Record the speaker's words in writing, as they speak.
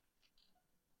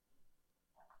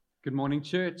Good morning,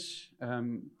 church.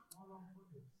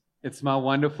 It's my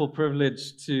wonderful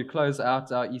privilege to close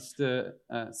out our Easter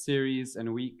series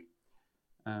and week.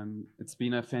 It's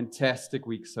been a fantastic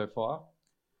week so far.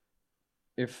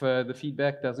 If the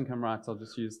feedback doesn't come right, I'll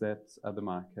just use that other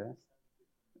mic. Okay?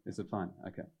 Is it fine?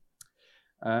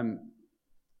 Okay.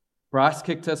 Bryce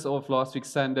kicked us off last week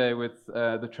Sunday with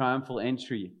the triumphal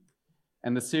entry,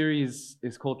 and the series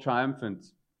is called Triumphant.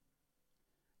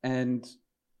 And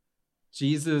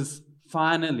Jesus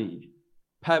finally,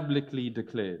 publicly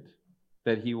declared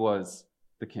that he was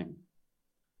the king.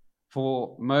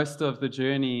 For most of the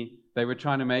journey, they were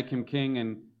trying to make him king,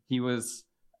 and he was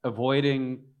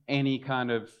avoiding any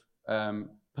kind of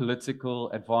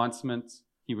political advancement.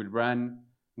 He would run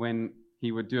when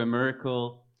he would do a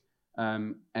miracle,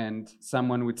 and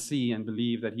someone would see and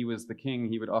believe that he was the king.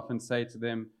 He would often say to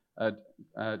them,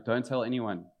 don't tell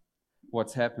anyone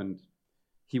what's happened.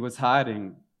 He was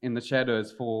hiding in the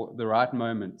shadows for the right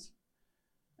moment.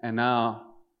 And now,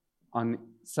 on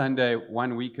Sunday,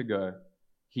 1 week ago,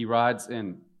 he rides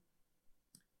in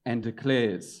and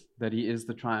declares that he is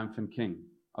the triumphant king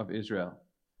of Israel.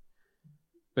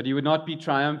 But he would not be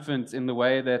triumphant in the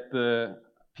way that the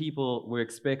people were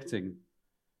expecting.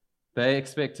 They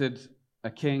expected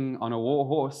a king on a war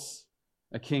horse,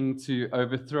 a king to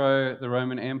overthrow the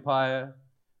Roman Empire,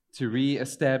 to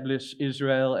re-establish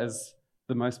Israel as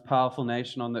the most powerful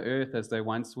nation on the earth, as they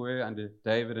once were under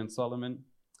David and Solomon.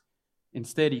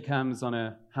 Instead, he comes on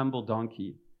a humble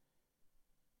donkey,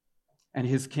 and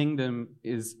his kingdom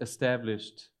is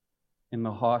established in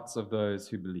the hearts of those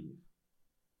who believe.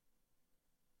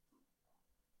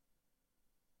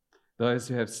 Those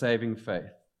who have saving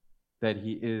faith that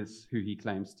he is who he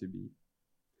claims to be,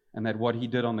 and that what he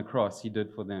did on the cross, he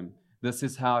did for them. This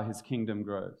is how his kingdom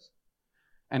grows.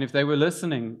 And if they were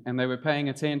listening and they were paying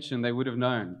attention, they would have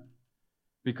known,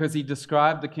 because he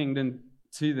described the kingdom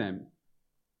to them.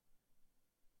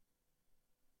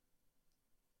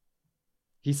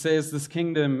 He says this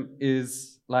kingdom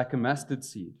is like a mustard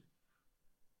seed.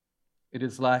 It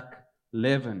is like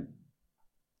leaven.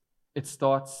 It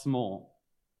starts small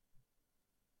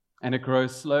and it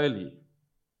grows slowly,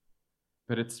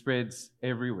 but it spreads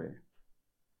everywhere.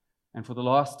 And for the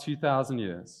last 2,000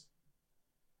 years,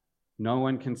 no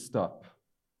one can stop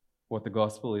what the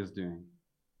gospel is doing.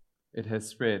 It has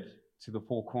spread to the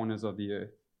four corners of the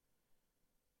earth,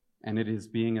 and it is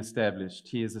being established.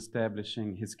 He is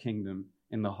establishing his kingdom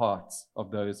in the hearts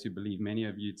of those who believe. Many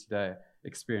of you today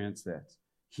experience that.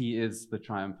 He is the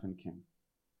triumphant king.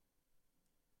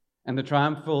 And the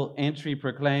triumphal entry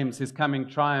proclaims his coming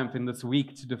triumph in this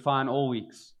week to define all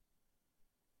weeks.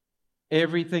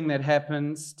 Everything that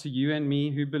happens to you and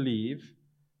me who believe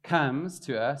comes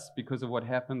to us because of what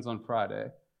happens on Friday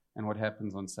and what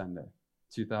happens on Sunday,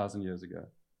 2,000 years ago.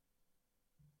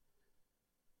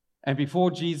 And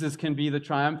before Jesus can be the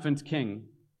triumphant king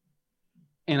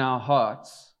in our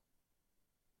hearts,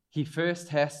 he first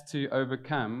has to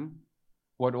overcome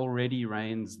what already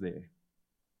reigns there.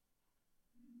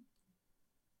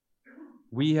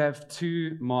 We have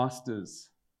two masters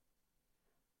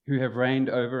who have reigned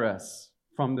over us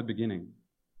from the beginning.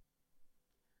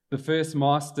 The first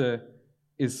master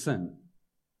is sin.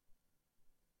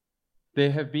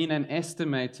 There have been an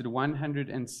estimated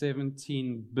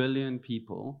 117 billion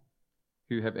people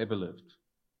who have ever lived.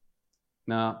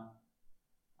 Now,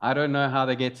 I don't know how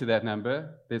they get to that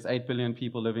number. There's 8 billion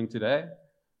people living today.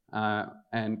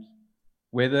 And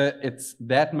whether it's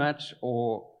that much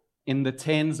or in the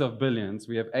tens of billions,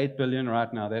 we have 8 billion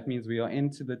right now. That means we are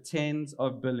into the tens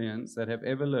of billions that have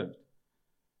ever lived.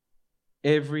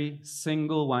 Every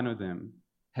single one of them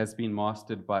has been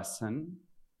mastered by sin,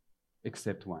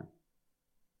 except one.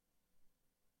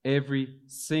 Every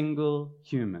single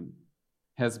human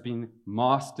has been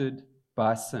mastered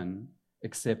by sin,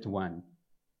 except one,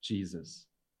 Jesus.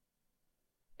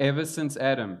 Ever since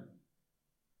Adam,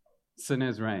 sin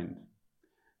has reigned.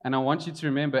 And I want you to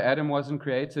remember, Adam wasn't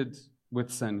created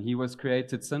with sin. He was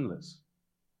created sinless.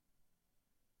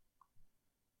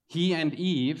 He and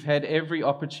Eve had every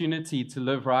opportunity to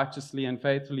live righteously and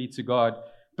faithfully to God,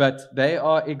 but they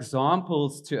are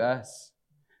examples to us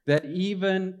that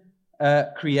even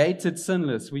created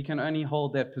sinless, we can only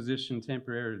hold that position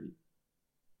temporarily.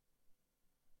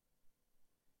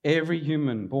 Every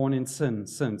human born in sin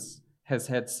since has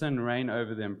had sin reign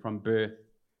over them from birth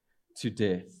to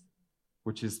death,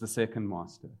 which is the second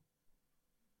master.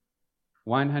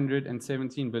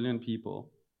 117 billion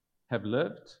people have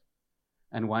lived,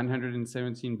 and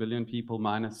 117 billion people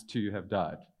minus 2 have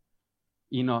died.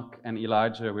 Enoch and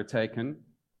Elijah were taken.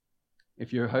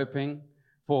 If you're hoping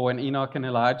for an Enoch and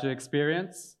Elijah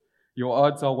experience, your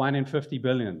odds are 1 in 50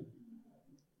 billion.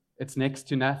 It's next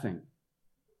to nothing.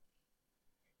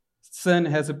 Sin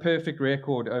has a perfect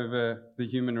record over the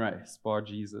human race, bar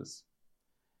Jesus.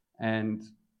 And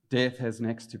death has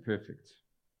next to perfect.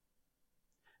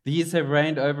 These have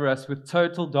reigned over us with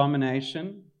total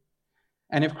domination.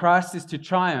 And if Christ is to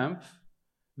triumph,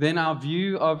 then our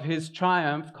view of his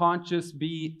triumph can't just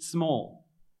be small.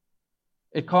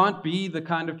 It can't be the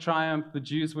kind of triumph the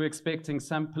Jews were expecting,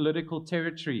 some political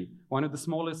territory, one of the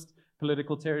smallest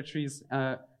political territories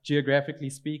geographically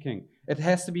speaking. It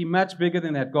has to be much bigger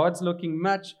than that. God's looking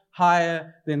much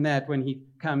higher than that when he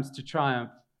comes to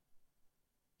triumph.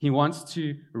 He wants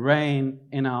to reign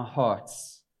in our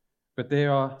hearts. But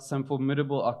there are some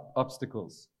formidable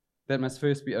obstacles that must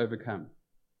first be overcome.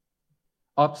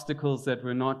 Obstacles that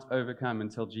were not overcome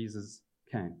until Jesus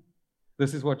came.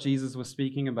 This is what Jesus was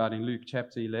speaking about in Luke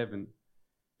chapter 11,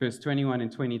 verse 21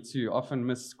 and 22, often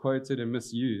misquoted and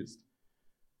misused.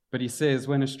 But he says,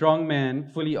 when a strong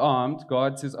man, fully armed,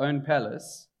 guards his own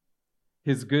palace,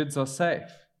 his goods are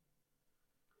safe.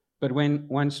 But when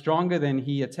one stronger than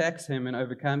he attacks him and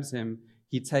overcomes him,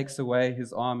 he takes away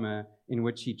his armor in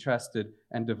which he trusted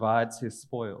and divides his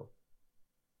spoil.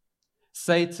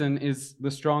 Satan is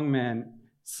the strong man,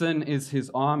 sin is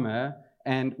his armor,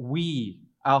 and we,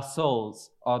 our souls,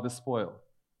 are the spoil.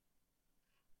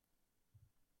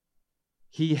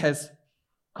 He has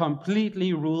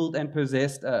completely ruled and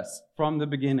possessed us from the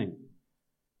beginning.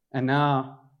 And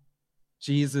now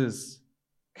Jesus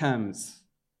comes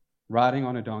riding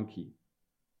on a donkey.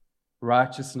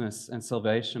 Righteousness and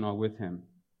salvation are with him.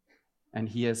 And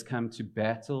he has come to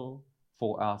battle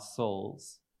for our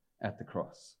souls at the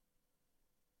cross.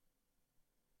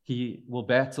 He will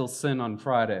battle sin on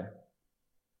Friday,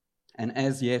 an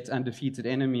as yet undefeated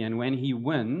enemy. And when he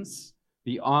wins,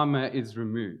 the armor is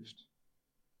removed.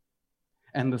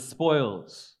 And the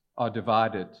spoils are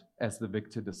divided as the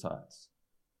victor decides.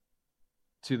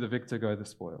 To the victor go the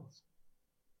spoils.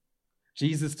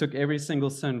 Jesus took every single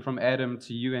sin from Adam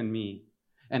to you and me,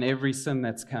 and every sin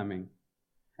that's coming,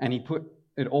 and he put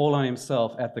it all on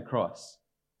himself at the cross,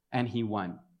 and he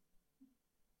won.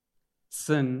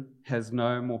 Sin has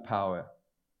no more power.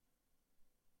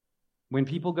 When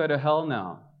people go to hell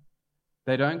now,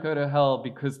 they don't go to hell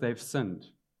because they've sinned.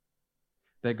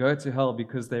 They go to hell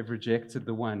because they've rejected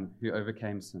the one who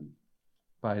overcame sin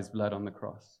by his blood on the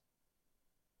cross.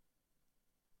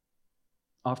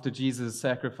 After Jesus'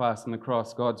 sacrifice on the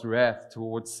cross, God's wrath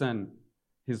towards sin,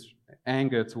 his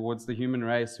anger towards the human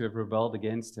race who have rebelled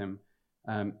against him,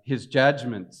 his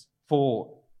judgment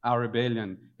for our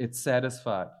rebellion, it's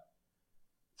satisfied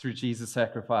through Jesus'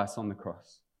 sacrifice on the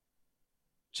cross.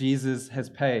 Jesus has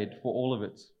paid for all of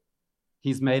it.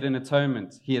 He's made an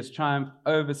atonement. He has triumphed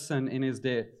over sin in his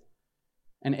death.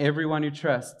 And everyone who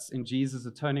trusts in Jesus'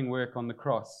 atoning work on the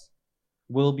cross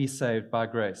will be saved by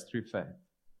grace through faith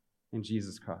in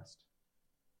Jesus Christ.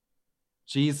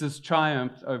 Jesus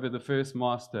triumphed over the first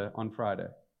master on Friday.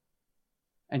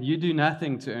 And you do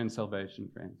nothing to earn salvation,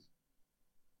 friends.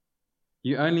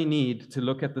 You only need to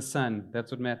look at the Son.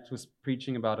 That's what Matt was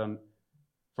preaching about on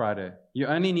Friday. You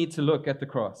only need to look at the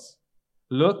cross.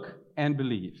 Look and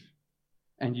believe.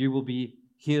 And you will be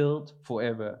healed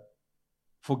forever,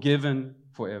 forgiven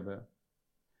forever.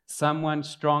 Someone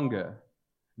stronger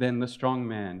than the strong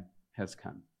man has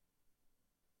come.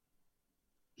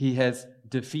 He has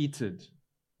defeated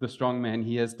the strong man.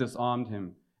 He has disarmed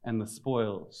him, and the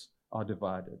spoils are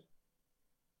divided.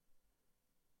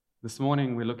 This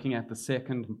morning, we're looking at the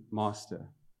second master,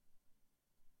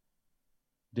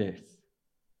 death.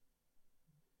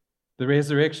 The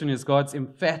resurrection is God's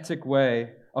emphatic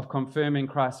way of confirming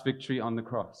Christ's victory on the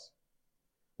cross.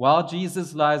 While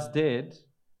Jesus lies dead,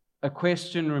 a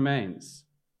question remains.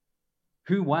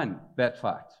 Who won that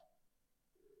fight?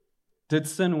 Did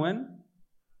sin win?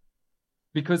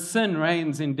 Because sin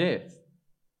reigns in death.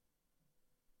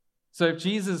 So if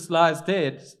Jesus lies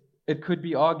dead, it could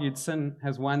be argued sin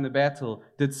has won the battle.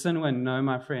 Did sin win? No,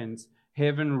 my friends.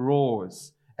 Heaven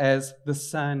roars as the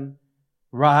Son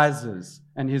rises,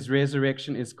 and his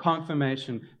resurrection is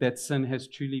confirmation that sin has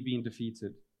truly been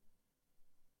defeated.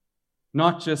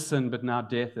 Not just sin, but now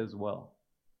death as well.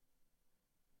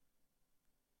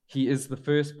 He is the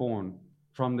firstborn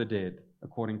from the dead,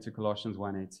 according to Colossians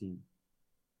 1:18,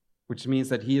 which means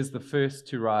that he is the first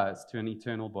to rise to an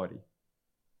eternal body.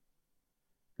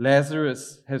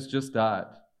 Lazarus has just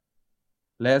died.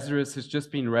 Lazarus has just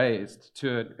been raised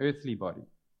to an earthly body.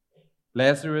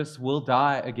 Lazarus will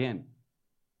die again.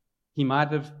 He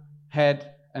might have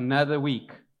had another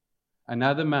week,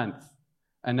 another month,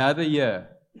 another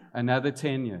year, another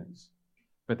 10 years.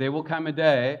 But there will come a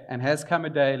day, and has come a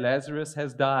day, Lazarus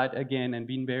has died again and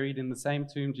been buried in the same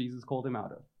tomb Jesus called him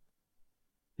out of.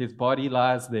 His body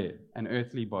lies there, an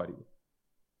earthly body.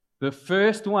 The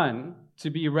first one to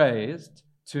be raised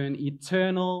to an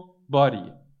eternal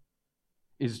body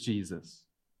is Jesus.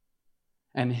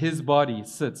 And his body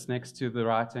sits next to the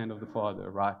right hand of the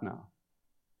Father right now.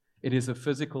 It is a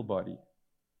physical body.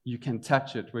 You can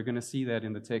touch it. We're going to see that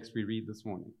in the text we read this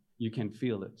morning. You can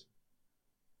feel it.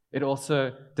 It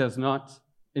also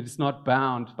it's not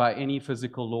bound by any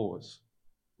physical laws.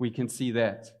 We can see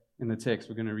that in the text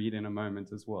we're going to read in a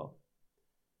moment as well.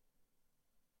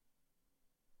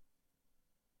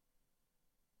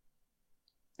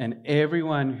 And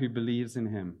everyone who believes in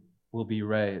him will be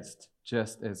raised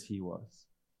just as he was,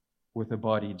 with a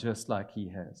body just like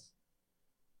he has.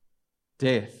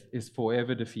 Death is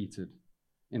forever defeated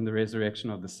in the resurrection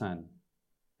of the Son,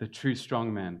 the true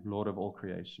strong man, Lord of all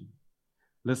creation.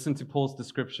 Listen to Paul's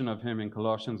description of him in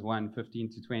Colossians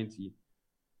 1:15-20.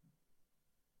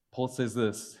 Paul says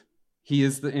this: He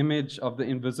is the image of the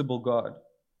invisible God,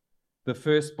 the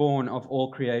firstborn of all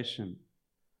creation.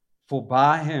 For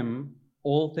by him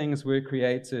all things were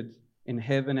created in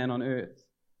heaven and on earth,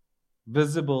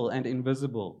 visible and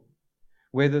invisible,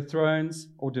 whether thrones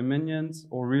or dominions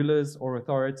or rulers or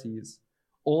authorities.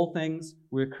 All things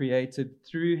were created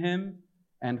through him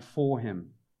and for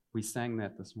him. We sang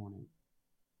that this morning.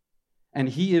 And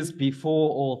he is before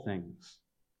all things,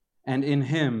 and in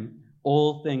him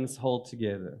all things hold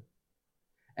together.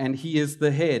 And he is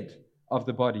the head of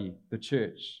the body, the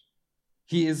church.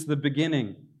 He is the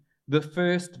beginning, the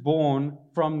firstborn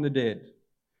from the dead,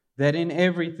 that in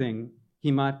everything he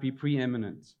might be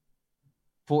preeminent.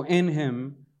 For in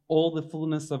him all the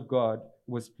fullness of God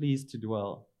was pleased to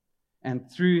dwell,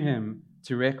 and through him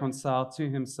to reconcile to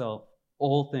himself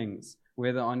all things,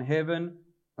 whether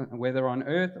on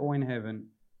earth or in heaven,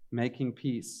 making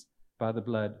peace by the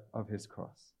blood of his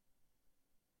cross.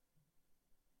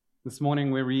 This morning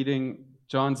we're reading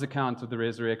John's account of the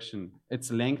resurrection.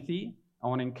 It's lengthy. I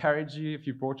want to encourage you, if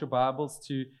you brought your Bibles,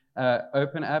 to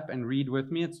open up and read with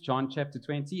me. It's John chapter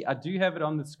 20. I do have it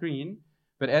on the screen,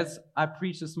 but as I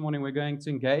preach this morning, we're going to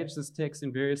engage this text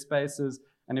in various spaces.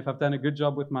 And if I've done a good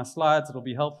job with my slides, it'll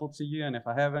be helpful to you. And if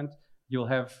I haven't, you'll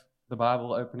have the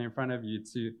Bible open in front of you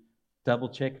to double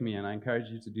check me, and I encourage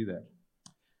you to do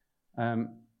that.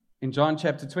 In John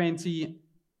chapter 20,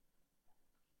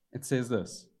 it says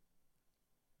this: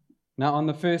 Now on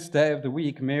the first day of the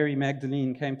week, Mary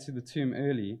Magdalene came to the tomb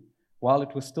early, while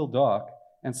it was still dark,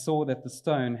 and saw that the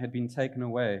stone had been taken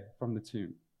away from the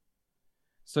tomb.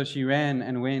 So she ran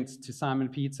and went to Simon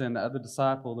Peter and the other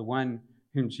disciple, the one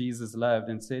whom Jesus loved,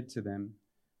 and said to them,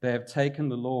 They have taken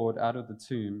the Lord out of the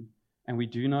tomb, and we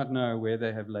do not know where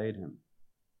they have laid him.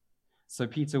 So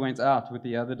Peter went out with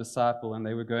the other disciple, and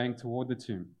they were going toward the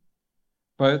tomb.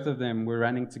 Both of them were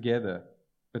running together,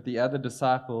 but the other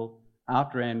disciple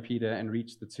outran Peter and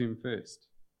reached the tomb first.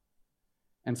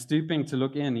 And stooping to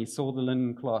look in, he saw the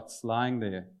linen cloths lying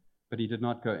there, but he did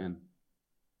not go in.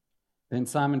 Then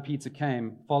Simon Peter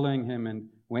came, following him, and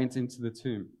went into the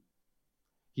tomb.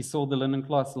 He saw the linen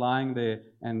cloths lying there,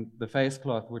 and the face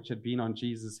cloth which had been on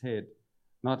Jesus' head,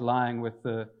 not lying with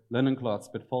the linen cloths,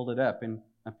 but folded up in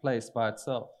a place by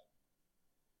itself.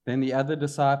 Then the other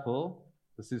disciple,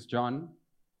 this is John,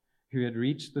 who had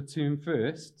reached the tomb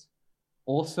first,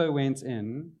 also went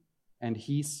in, and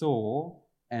he saw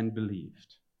and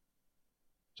believed.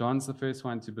 John's the first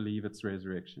one to believe it's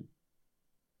resurrection.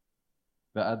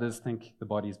 The others think the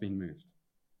body's been moved.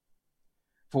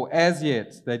 For as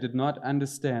yet they did not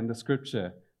understand the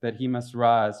scripture that he must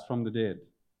rise from the dead.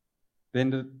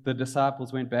 Then the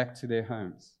disciples went back to their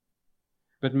homes.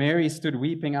 But Mary stood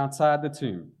weeping outside the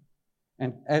tomb.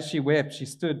 And as she wept, she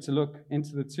stood to look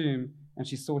into the tomb, and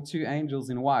she saw two angels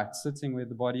in white sitting where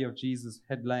the body of Jesus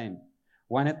had lain,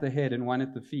 one at the head and one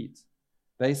at the feet.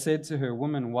 They said to her,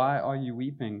 Woman, why are you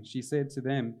weeping? She said to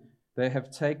them, They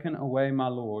have taken away my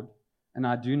Lord, and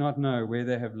I do not know where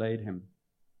they have laid him.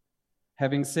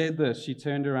 Having said this, she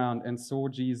turned around and saw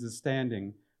Jesus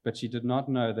standing, but she did not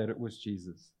know that it was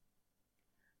Jesus.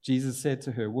 Jesus said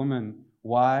to her, Woman,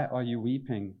 why are you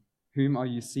weeping? Whom are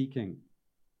you seeking?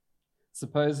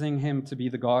 Supposing him to be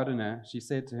the gardener, she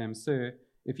said to him, Sir,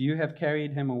 if you have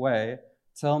carried him away,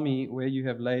 tell me where you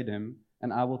have laid him,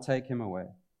 and I will take him away.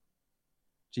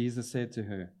 Jesus said to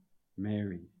her,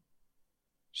 Mary.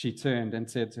 She turned and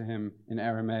said to him in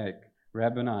Aramaic,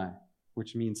 Rabboni,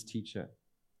 which means teacher.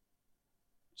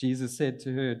 Jesus said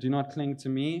to her, Do not cling to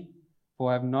me,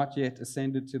 for I have not yet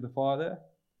ascended to the Father,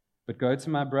 but go to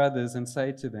my brothers and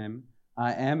say to them,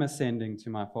 I am ascending to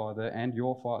my Father and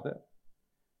your Father,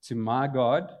 to my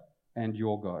God and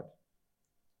your God."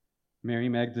 Mary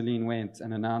Magdalene went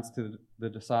and announced to the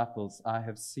disciples, "I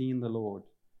have seen the Lord,"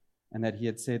 and that he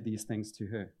had said these things to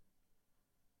her.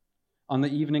 On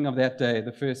the evening of that day,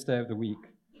 the first day of the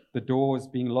week, the doors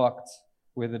being locked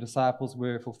where the disciples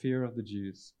were for fear of the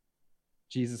Jews,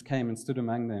 Jesus came and stood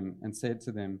among them and said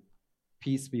to them,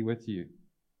 "Peace be with you."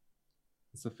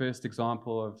 It's the first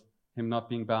example of him not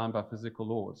being bound by physical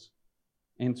laws,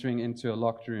 entering into a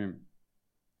locked room.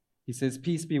 He says,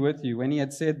 "Peace be with you." When he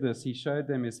had said this, he showed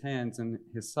them his hands and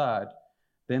his side.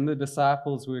 Then the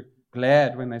disciples were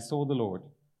glad when they saw the Lord.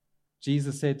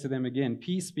 Jesus said to them again,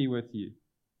 "Peace be with you.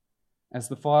 As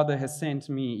the Father has sent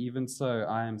me, even so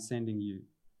I am sending you."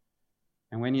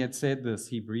 And when he had said this,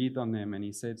 he breathed on them and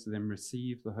he said to them,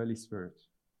 "Receive the Holy Spirit.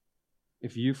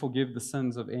 If you forgive the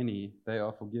sins of any, they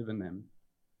are forgiven them.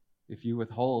 If you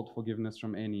withhold forgiveness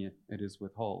from any, it is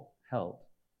withheld.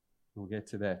 We'll get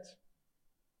to that.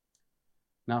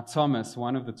 Now Thomas,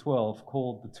 one of the 12,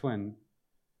 called the twin,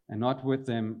 and was not with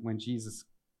them when Jesus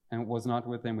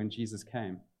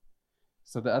came.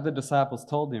 So the other disciples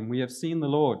told him, "We have seen the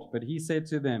Lord." But he said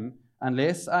to them,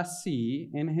 "Unless I see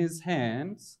in his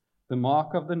hands the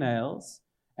mark of the nails,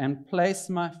 and place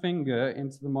my finger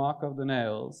into the mark of the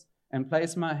nails, and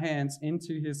place my hands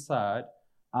into his side,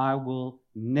 I will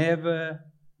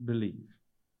never believe."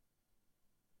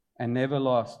 And never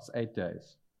lasts 8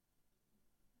 days.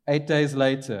 8 days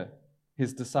later,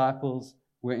 his disciples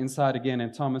were inside again,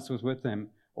 and Thomas was with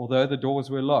them, although the doors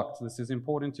were locked. This is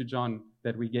important to John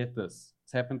that we get this.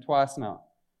 It's happened twice now.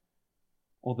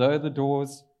 Although the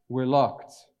doors were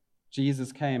locked,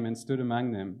 Jesus came and stood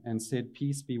among them and said,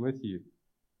 "Peace be with you."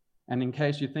 And in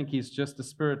case you think he's just a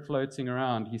spirit floating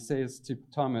around, he says to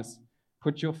Thomas,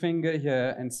 "Put your finger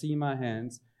here and see my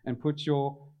hands, and put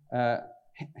your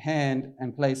hand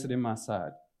and place it in my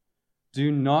side. Do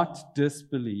not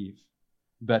disbelieve,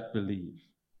 but believe."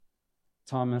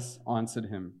 Thomas answered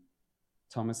him.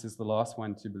 Thomas is the last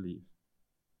one to believe.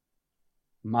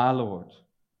 "My Lord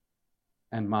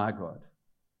and my God."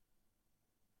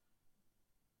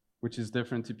 Which is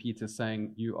different to Peter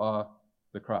saying, "You are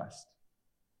the Christ."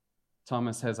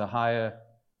 Thomas has a higher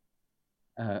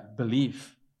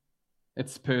belief.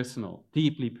 It's personal,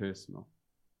 deeply personal.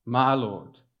 "My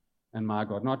Lord and my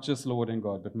God." Not just Lord and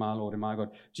God, but "My Lord and my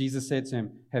God." Jesus said to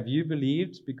him, "Have you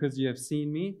believed because you have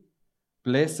seen me?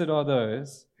 Blessed are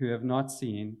those who have not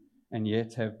seen and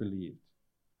yet have believed."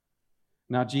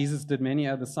 Now Jesus did many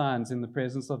other signs in the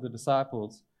presence of the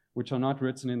disciples, which are not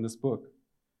written in this book,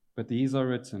 but these are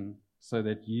written so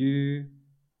that you,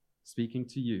 speaking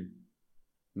to you,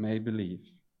 may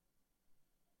believe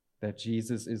that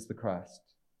Jesus is the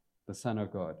Christ, the Son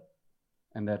of God,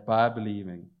 and that by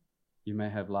believing you may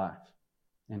have life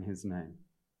in his name.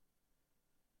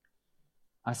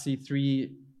 I see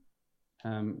three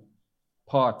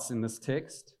parts in this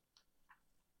text.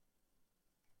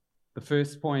 The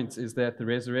first point is that the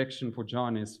resurrection for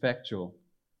John is factual.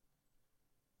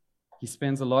 He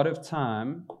spends a lot of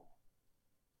time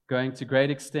going to great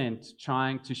extent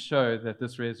trying to show that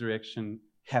this resurrection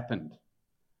happened.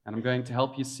 And I'm going to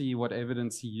help you see what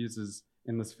evidence he uses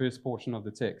in this first portion of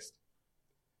the text.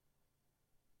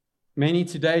 Many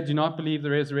today do not believe the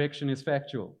resurrection is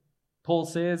factual. Paul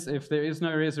says if there is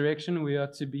no resurrection, we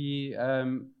are to be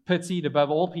pitied above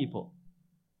all people.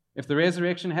 If the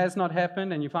resurrection has not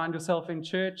happened and you find yourself in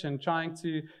church and trying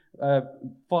to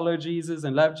follow Jesus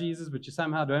and love Jesus, but you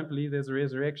somehow don't believe there's a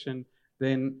resurrection,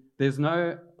 then there's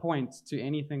no point to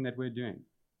anything that we're doing.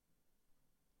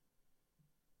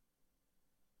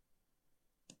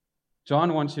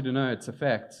 John wants you to know it's a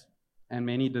fact, and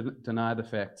many deny the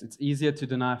facts. It's easier to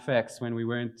deny facts when we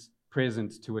weren't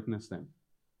present to witness them.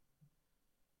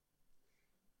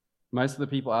 Most of the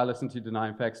people I listen to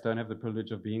denying facts don't have the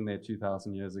privilege of being there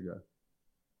 2,000 years ago.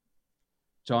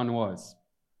 John was.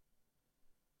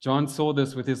 John saw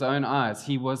this with his own eyes.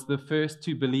 He was the first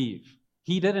to believe.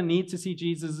 He didn't need to see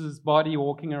Jesus' body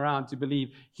walking around to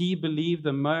believe. He believed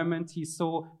the moment he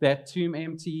saw that tomb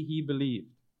empty, he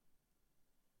believed.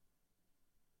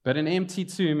 But an empty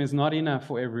tomb is not enough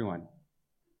for everyone.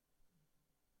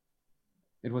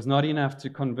 It was not enough to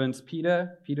convince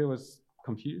Peter. Peter was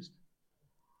confused.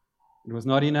 It was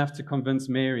not enough to convince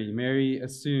Mary. Mary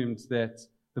assumed that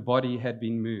the body had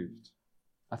been moved.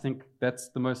 I think that's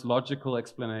the most logical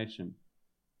explanation.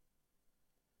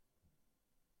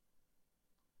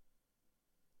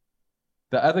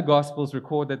 The other Gospels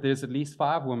record that there's at least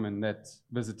 5 women that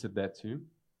visited that tomb.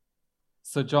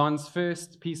 So John's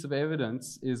first piece of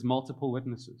evidence is multiple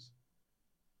witnesses.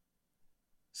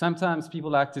 Sometimes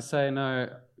people like to say, no,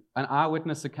 an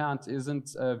eyewitness account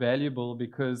isn't valuable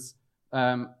because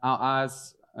our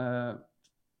eyes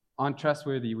aren't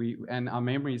trustworthy, and our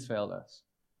memories fail us.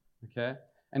 Okay?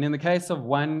 And in the case of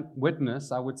one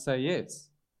witness, I would say yes.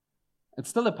 It's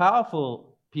still a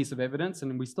powerful piece of evidence,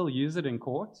 and we still use it in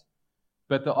court.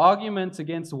 But the argument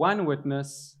against one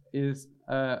witness is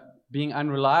being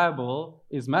unreliable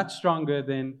is much stronger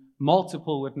than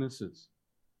multiple witnesses,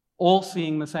 all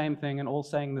seeing the same thing and all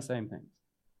saying the same thing.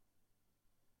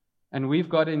 And we've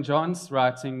got in John's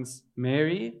writings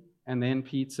Mary, and then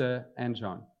Peter and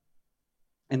John.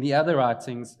 In the other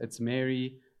writings, it's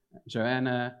Mary,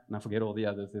 Joanna, and I forget all the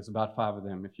others. There's about 5 of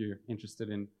them. If you're interested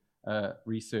in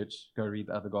research, go read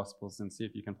the other Gospels and see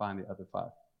if you can find the other 5.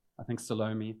 I think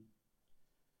Salome.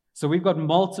 So we've got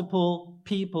multiple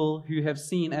people who have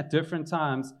seen at different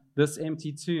times this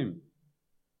empty tomb.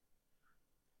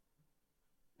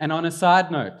 And on a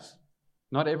side note,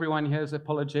 not everyone here is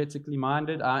apologetically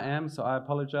minded. I am, so I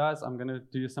apologize. I'm going to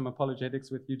do some apologetics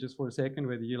with you just for a second,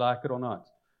 whether you like it or not.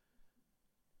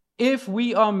 If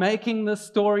we are making this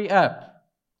story up,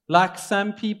 like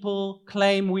some people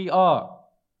claim we are,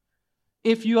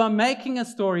 if you are making a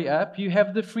story up, you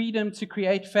have the freedom to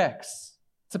create facts.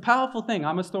 It's a powerful thing.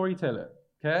 I'm a storyteller,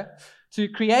 okay? To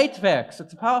create facts,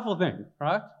 it's a powerful thing,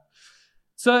 right?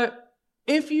 So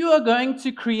if you are going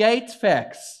to create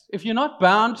facts, if you're not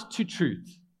bound to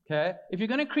truth, okay? If you're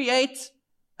going to create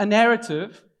a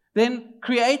narrative, then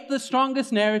create the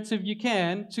strongest narrative you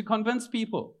can to convince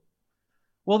people.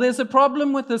 Well, there's a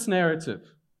problem with this narrative.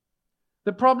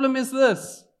 The problem is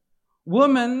this: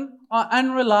 women are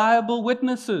unreliable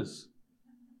witnesses.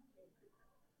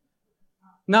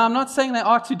 Now, I'm not saying they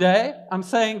are today. I'm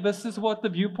saying this is what the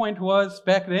viewpoint was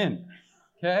back then.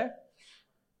 Okay?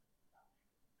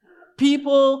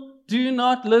 People do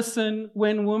not listen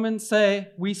when women say,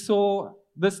 we saw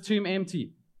this tomb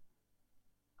empty.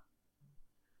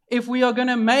 If we are going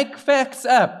to make facts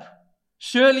up,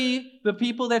 surely the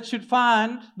people that should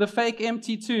find the fake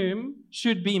empty tomb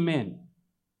should be men.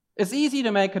 It's easy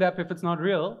to make it up if it's not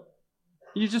real.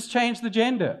 You just change the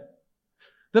gender.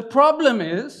 The problem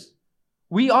is,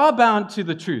 we are bound to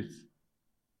the truth.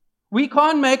 We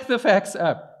can't make the facts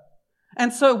up.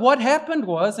 And so what happened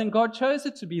was, and God chose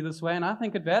it to be this way, and I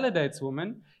think it validates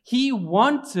women, He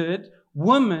wanted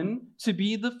women to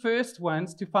be the first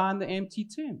ones to find the empty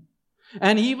tomb.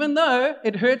 And even though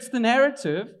it hurts the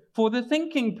narrative, for the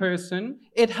thinking person,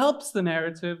 it helps the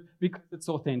narrative because it's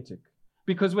authentic.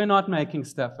 Because we're not making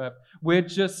stuff up. We're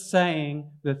just saying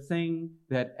the thing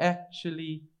that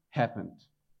actually happened.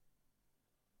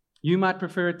 You might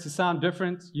prefer it to sound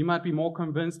different. You might be more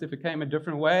convinced if it came a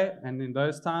different way. And in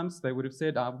those times, they would have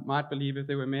said, I might believe if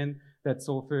there were men that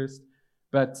saw first.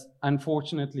 But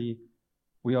unfortunately,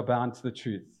 we are bound to the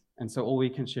truth. And so all we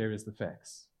can share is the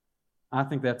facts. I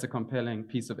think that's a compelling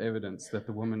piece of evidence that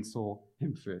the woman saw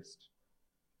him first.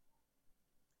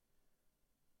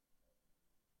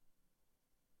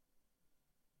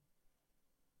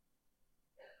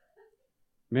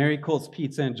 Mary calls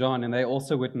Peter and John, and they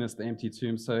also witnessed the empty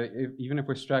tomb. So even if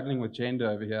we're struggling with gender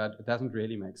over here, it doesn't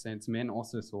really make sense. Men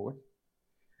also saw it.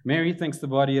 Mary thinks the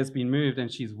body has been moved, and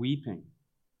she's weeping.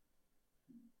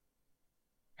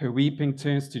 Her weeping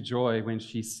turns to joy when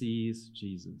she sees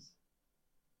Jesus.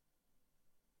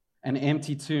 An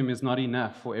empty tomb is not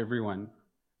enough for everyone,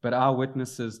 but our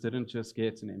witnesses didn't just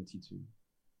get an empty tomb.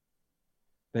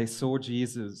 They saw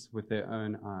Jesus with their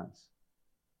own eyes.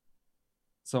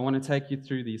 So I want to take you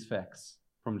through these facts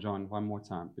from John one more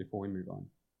time before we move on,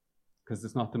 because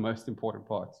it's not the most important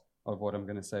part of what I'm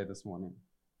going to say this morning.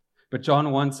 But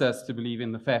John wants us to believe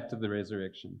in the fact of the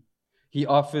resurrection. He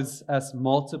offers us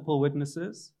multiple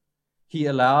witnesses. He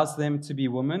allows them to be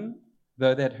women,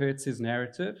 though that hurts his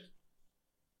narrative.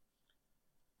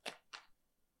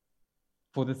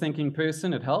 For the thinking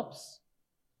person, it helps.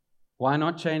 Why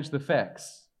not change the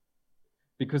facts?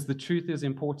 Because the truth is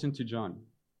important to John.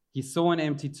 He saw an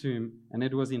empty tomb, and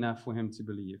it was enough for him to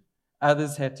believe.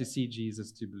 Others had to see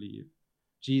Jesus to believe.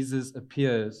 Jesus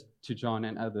appears to John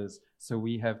and others, so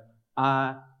we have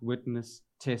eyewitness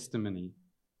testimony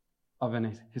of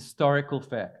an historical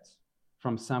fact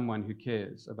from someone who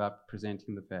cares about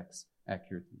presenting the facts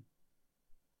accurately.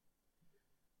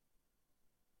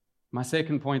 My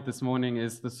second point this morning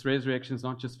is this resurrection is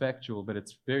not just factual, but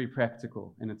it's very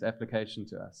practical in its application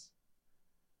to us.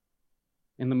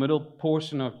 In the middle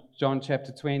portion of John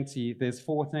chapter 20, there's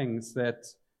 4 things that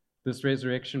this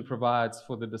resurrection provides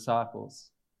for the disciples.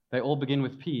 They all begin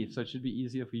with P, so it should be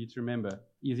easier for you to remember,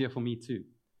 easier for me too.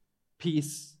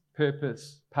 Peace,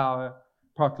 purpose, power,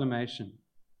 proclamation.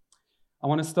 I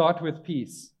want to start with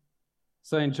peace.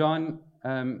 So in John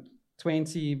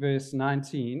 20, verse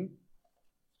 19,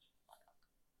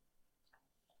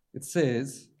 It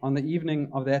says, on the evening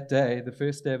of that day, the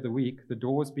first day of the week, the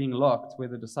doors being locked where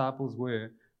the disciples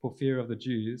were for fear of the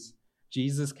Jews,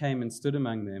 Jesus came and stood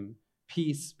among them.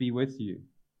 Peace be with you.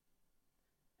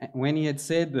 And when he had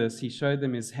said this, he showed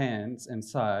them his hands and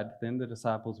side. Then the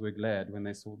disciples were glad when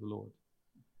they saw the Lord.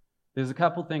 There's a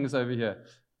couple things over here.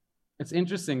 It's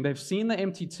interesting. They've seen the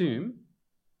empty tomb.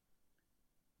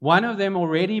 One of them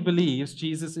already believes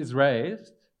Jesus is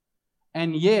raised,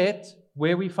 and yet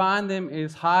where we find them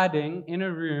is hiding in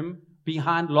a room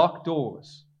behind locked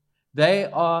doors. They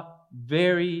are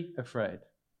very afraid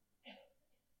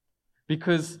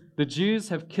because the Jews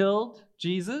have killed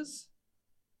Jesus,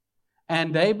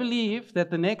 and they believe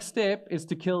that the next step is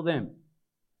to kill them.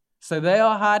 So they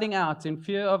are hiding out in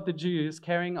fear of the Jews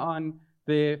carrying on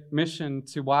their mission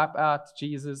to wipe out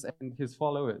Jesus and his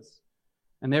followers.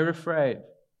 And they're afraid.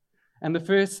 And the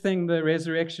first thing the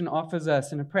resurrection offers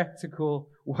us in a practical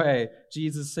way,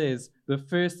 Jesus says, the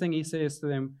first thing he says to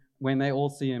them when they all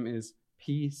see him is,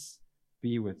 peace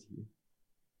be with you.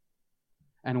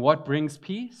 And what brings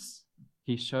peace?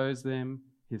 He shows them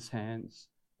his hands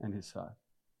and his side.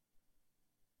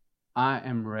 I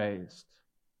am raised.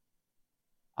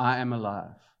 I am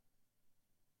alive.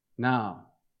 Now,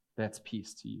 that's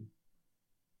peace to you.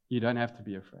 You don't have to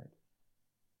be afraid.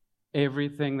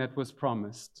 Everything that was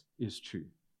promised is true.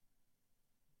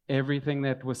 Everything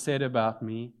that was said about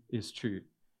me is true.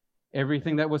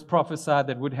 Everything that was prophesied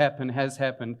that would happen has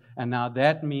happened. And now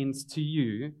that means to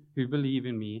you who believe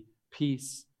in me,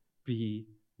 peace be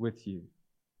with you.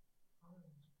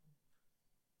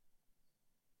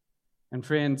 And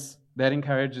friends, that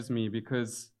encourages me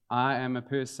because I am a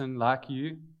person like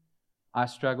you. I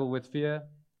struggle with fear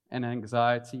and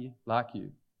anxiety like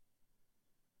you.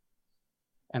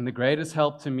 And the greatest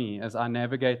help to me as I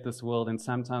navigate this world and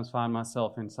sometimes find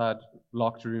myself inside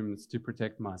locked rooms to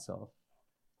protect myself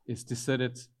is to sit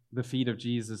at the feet of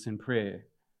Jesus in prayer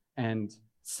and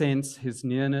sense his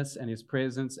nearness and his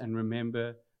presence and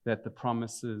remember that the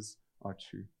promises are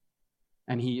true.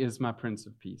 And he is my Prince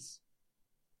of Peace.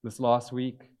 This last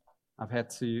week, I've had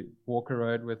to walk a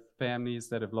road with families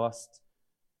that have lost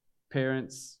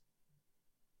parents.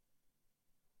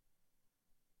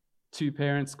 2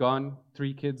 parents gone,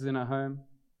 3 kids in a home.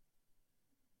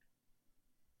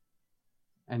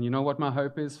 And you know what my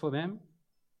hope is for them?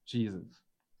 Jesus.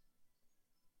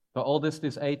 The oldest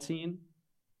is 18.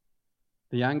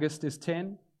 The youngest is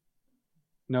 10.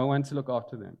 No one to look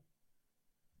after them.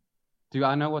 Do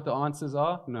I know what the answers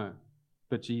are? No.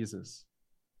 But Jesus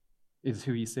is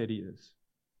who he said he is.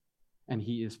 And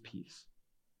he is peace.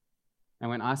 And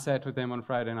when I sat with them on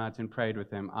Friday night and prayed with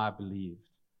them, I believed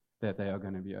that they are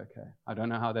going to be okay. I don't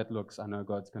know how that looks. I know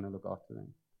God's going to look after them.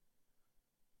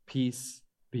 Peace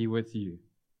be with you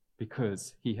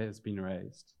because he has been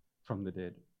raised from the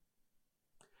dead.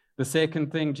 The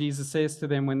second thing Jesus says to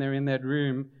them when they're in that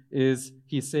room is,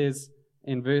 he says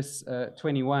in verse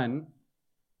 21,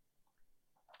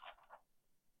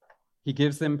 he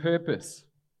gives them purpose.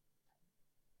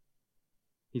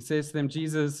 He says to them,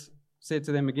 Jesus said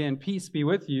to them again, peace be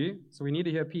with you. So we need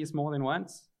to hear peace more than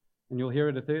once, and you'll hear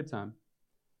it a third time.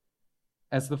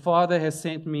 As the Father has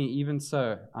sent me, even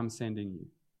so I'm sending you.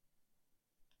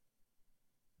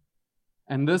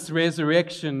 And this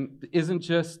resurrection isn't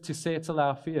just to settle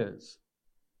our fears.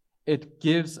 It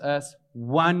gives us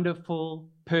wonderful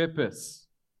purpose.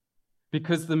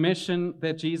 Because the mission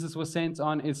that Jesus was sent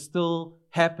on is still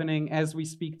happening as we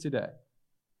speak today.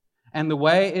 And the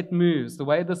way it moves, the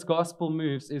way this gospel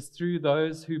moves, is through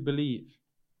those who believe.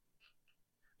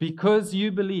 Because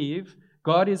you believe,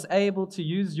 God is able to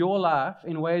use your life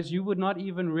in ways you would not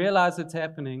even realize it's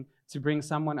happening to bring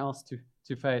someone else to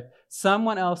faith.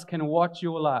 Someone else can watch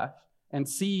your life and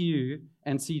see you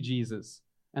and see Jesus,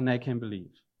 and they can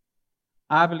believe.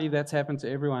 I believe that's happened to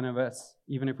every one of us,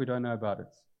 even if we don't know about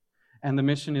it. And the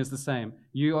mission is the same.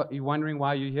 You're wondering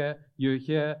why you're here? You're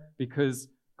here because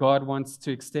God wants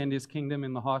to extend his kingdom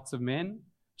in the hearts of men,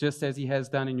 just as he has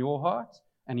done in your heart,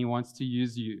 and he wants to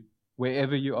use you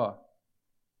wherever you are.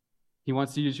 He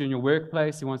wants to use you in your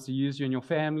workplace. He wants to use you in your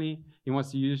family. He wants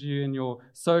to use you in your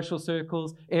social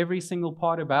circles. Every single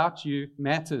part about you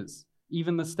matters,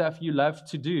 even the stuff you love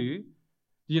to do. Do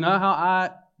you know how I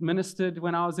ministered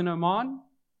when I was in Oman?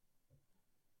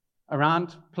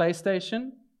 Around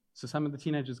PlayStation. So some of the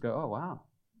teenagers go, oh, wow.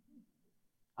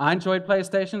 I enjoyed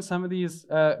PlayStation. Some of these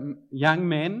young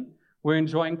men were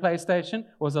enjoying PlayStation.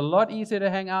 It was a lot easier to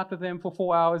hang out with them for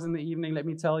 4 hours in the evening, let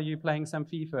me tell you, playing some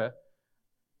FIFA,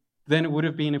 than it would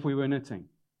have been if we were knitting.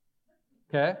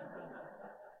 Okay?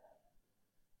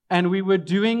 and we were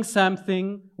doing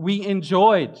something we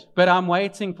enjoyed, but I'm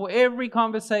waiting for every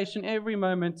conversation, every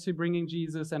moment to bringing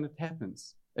Jesus, and it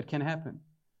happens. It can happen.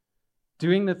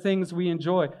 Doing the things we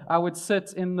enjoy. I would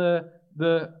sit in the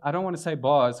I don't want to say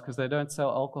bars because they don't sell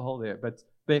alcohol there, but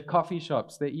their coffee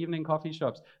shops, their evening coffee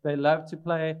shops. They love to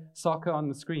play soccer on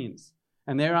the screens.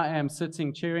 And there I am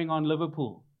sitting cheering on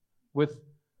Liverpool with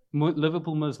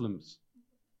Liverpool Muslims.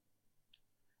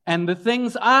 And the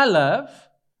things I love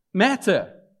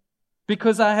matter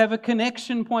because I have a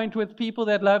connection point with people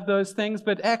that love those things.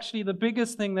 But actually, the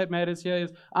biggest thing that matters here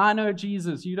is I know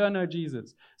Jesus. You don't know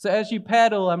Jesus. So as you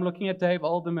paddle, I'm looking at Dave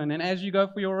Alderman. And as you go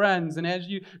for your runs and as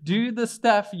you do the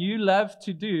stuff you love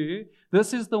to do,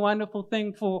 this is the wonderful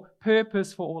thing for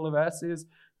purpose for all of us is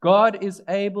God is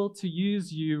able to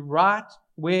use you right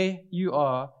where you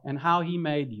are and how He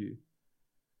made you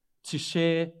to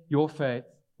share your faith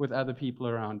with other people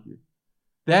around you.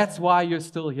 That's why you're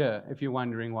still here, if you're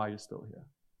wondering why you're still here.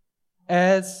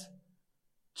 As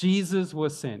Jesus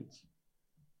was sent,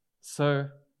 so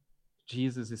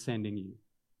Jesus is sending you.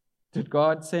 Did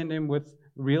God send him with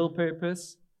real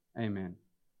purpose? Amen.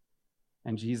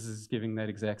 And Jesus is giving that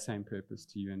exact same purpose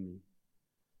to you and me.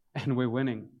 And we're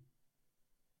winning.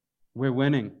 We're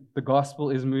winning. The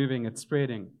gospel is moving, it's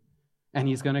spreading. And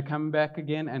He's going to come back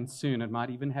again, and soon. It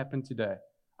might even happen today.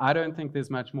 I don't think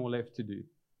there's much more left to do.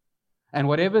 And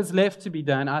whatever's left to be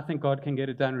done, I think God can get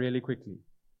it done really quickly.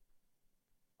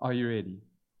 Are you ready?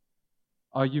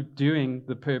 Are you doing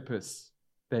the purpose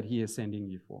that He is sending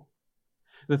you for?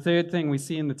 The third thing we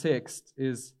see in the text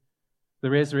is the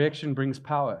resurrection brings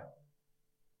power.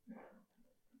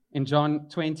 In John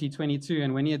 20:22,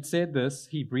 and when He had said this,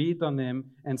 He breathed on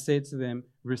them and said to them,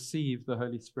 "Receive the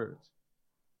Holy Spirit."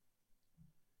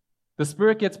 The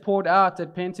Spirit gets poured out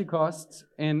at Pentecost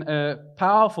in a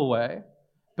powerful way,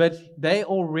 but they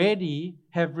already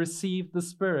have received the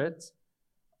Spirit.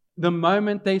 The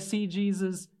moment they see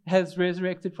Jesus has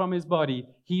resurrected from His body,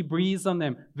 He breathes on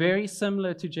them. Very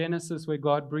similar to Genesis where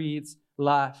God breathes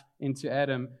life into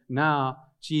Adam. Now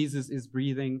Jesus is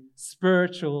breathing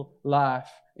spiritual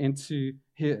life into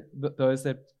those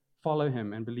that follow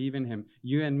Him and believe in Him.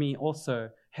 You and me also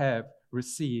have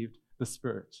received the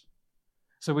Spirit.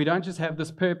 So we don't just have this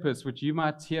purpose, which you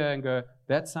might hear and go,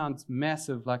 that sounds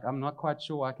massive, like I'm not quite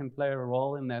sure I can play a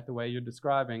role in that the way you're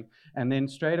describing. And then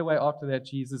straight away after that,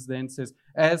 Jesus then says,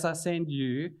 as I send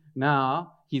you,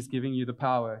 now He's giving you the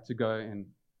power to go in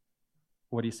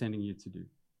what He's sending you to do.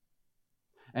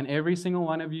 And every single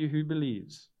one of you who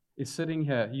believes is sitting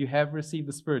here. You have received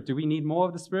the Spirit. Do we need more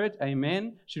of the Spirit?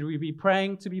 Amen. Should we be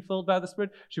praying to be filled by the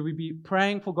Spirit? Should we be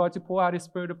praying for God to pour out His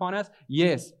Spirit upon us?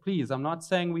 Yes, please. I'm not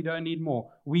saying we don't need more.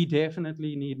 We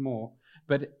definitely need more.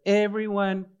 But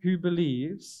everyone who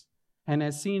believes and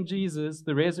has seen Jesus,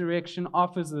 the resurrection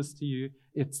offers this to you.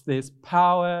 There's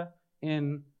power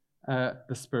in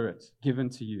the Spirit given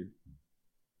to you.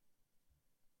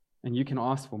 And you can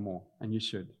ask for more, and you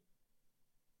should.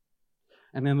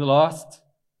 And then the last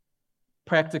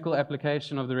practical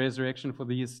application of the resurrection for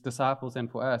these disciples and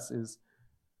for us is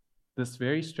this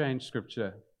very strange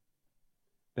scripture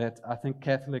that I think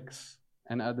Catholics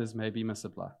and others maybe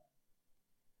misapply.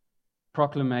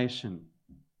 Proclamation.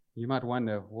 You might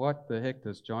wonder, what the heck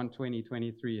does John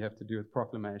 20:23 have to do with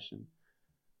proclamation?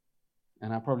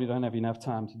 And I probably don't have enough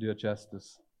time to do it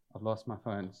justice. I've lost my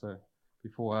phone, so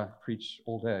before I preach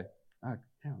all day. Oh,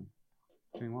 damn.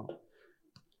 Doing well.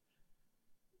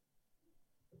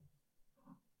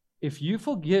 If you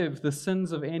forgive the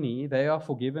sins of any, they are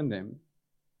forgiven them.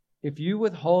 If you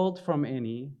withhold from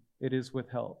any, it is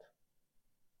withheld.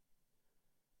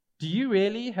 Do you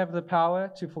really have the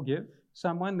power to forgive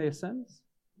someone their sins?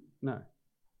 No.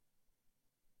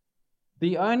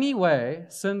 The only way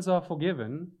sins are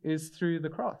forgiven is through the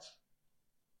cross.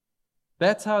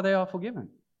 That's how they are forgiven.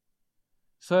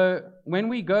 So when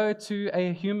we go to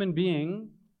a human being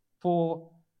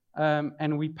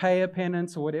and we pay a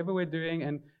penance or whatever we're doing,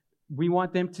 and we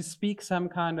want them to speak some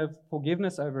kind of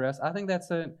forgiveness over us, I think that's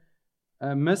a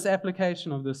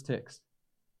misapplication of this text.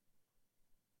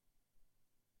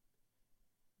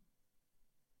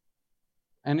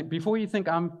 And before you think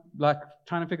I'm like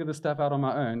trying to figure this stuff out on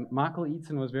my own, Michael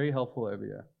Eaton was very helpful over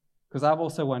here. Because I've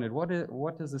also wondered,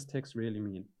 what does this text really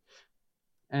mean?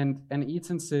 And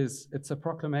Eaton says it's a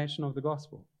proclamation of the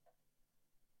gospel.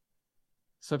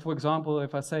 So for example,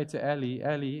 if I say to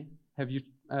Ali, have you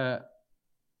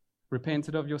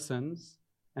repented of your sins,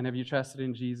 and have you trusted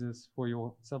in Jesus for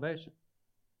your salvation?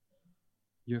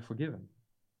 You're forgiven.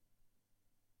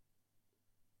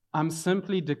 I'm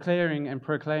simply declaring and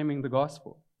proclaiming the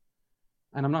gospel.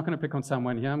 And I'm not going to pick on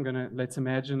someone here. Let's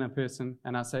imagine a person,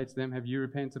 and I say to them, have you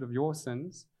repented of your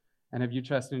sins? And have you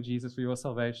trusted in Jesus for your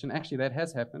salvation? Actually, that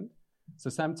has happened. So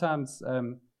sometimes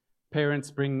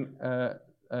parents bring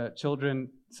children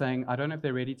saying, I don't know if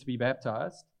they're ready to be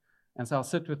baptized. And so I'll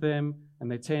sit with them, and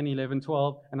they're 10, 11,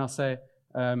 12, and I'll say,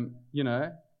 have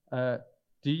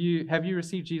you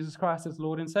received Jesus Christ as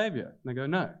Lord and Savior? And they go,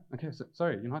 no. Okay, so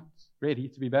sorry, you're not ready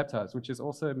to be baptized, which is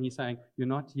also me saying, you're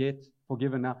not yet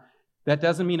forgiven. Now, that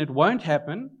doesn't mean it won't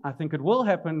happen. I think it will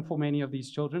happen for many of these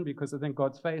children, because I think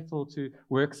God's faithful to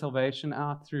work salvation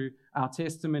out through our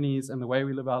testimonies and the way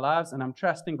we live our lives. And I'm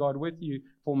trusting God with you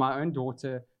for my own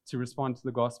daughter to respond to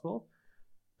the gospel.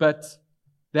 But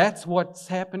that's what's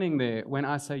happening there when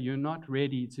I say you're not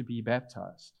ready to be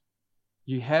baptized.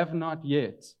 You have not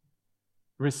yet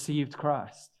received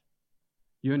Christ.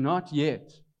 You're not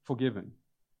yet forgiven.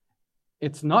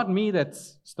 It's not me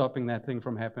that's stopping that thing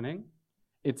from happening.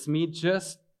 It's me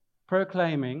just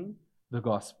proclaiming the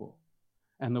gospel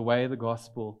and the way the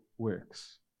gospel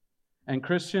works. And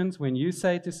Christians, when you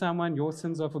say to someone, your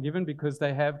sins are forgiven because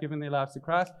they have given their lives to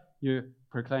Christ, you're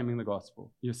proclaiming the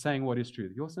gospel. You're saying what is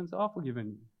true. Your sins are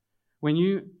forgiven. When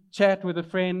you chat with a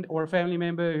friend or a family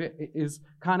member who is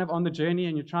kind of on the journey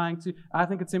and you're trying to, I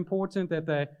think it's important that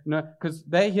they know, because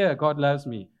they hear God loves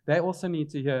me. They also need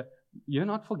to hear, you're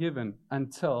not forgiven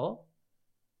until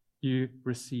you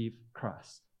receive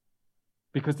Christ.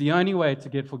 Because the only way to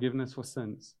get forgiveness for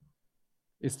sins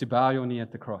is to bow your knee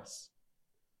at the cross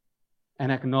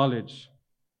and acknowledge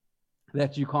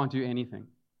that you can't do anything.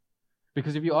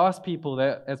 Because if you ask people,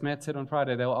 that, as Matt said on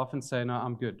Friday, they'll often say, no,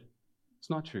 I'm good. It's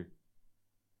not true.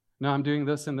 No, I'm doing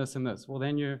this and this and this. Well,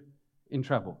 then you're in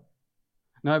trouble.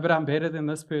 No, but I'm better than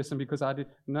this person because I did.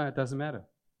 No, it doesn't matter.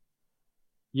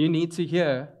 You need to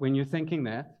hear, when you're thinking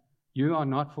that, you are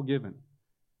not forgiven.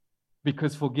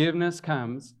 Because forgiveness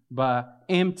comes by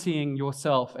emptying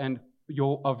yourself and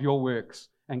of your works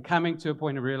and coming to a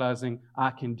point of realizing, I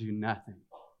can do nothing.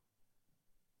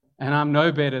 And I'm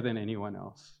no better than anyone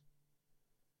else.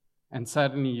 And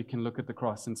suddenly you can look at the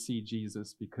cross and see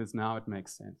Jesus, because now it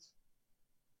makes sense.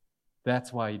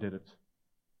 That's why he did it.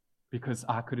 Because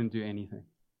I couldn't do anything.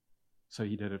 So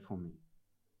he did it for me.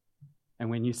 And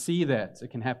when you see that, it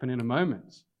can happen in a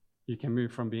moment. You can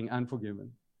move from being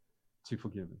unforgiven to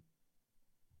forgiven.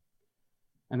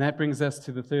 And that brings us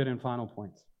to the third and final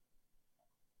point.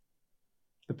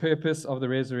 The purpose of the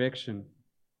resurrection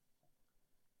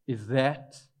is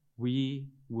that we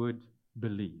would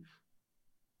believe.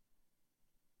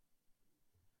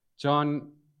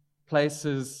 John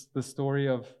places the story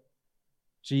of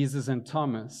Jesus and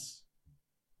Thomas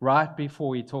right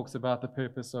before he talks about the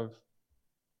purpose of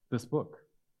this book.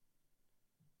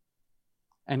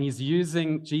 And he's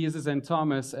using Jesus and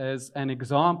Thomas as an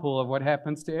example of what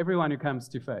happens to everyone who comes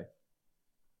to faith.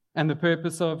 And the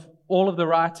purpose of all of the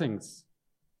writings.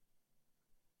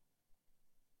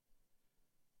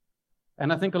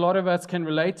 And I think a lot of us can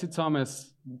relate to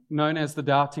Thomas, known as the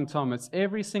doubting Thomas.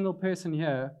 Every single person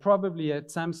here probably at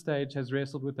some stage has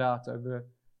wrestled with doubt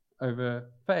over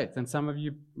faith. And some of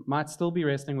you might still be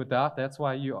wrestling with doubt. That's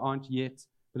why you aren't yet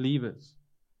believers.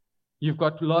 You've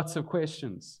got lots of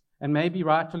questions. And maybe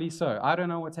rightfully so. I don't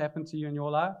know what's happened to you in your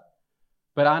life,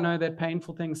 but I know that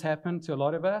painful things happen to a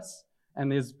lot of us,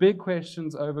 and there's big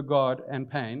questions over God and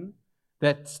pain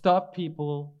that stop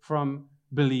people from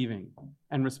believing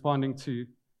and responding to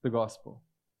the gospel.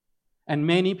 And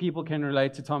many people can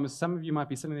relate to Thomas. Some of you might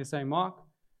be sitting there saying, Mark,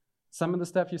 some of the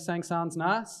stuff you're saying sounds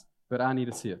nice, but I need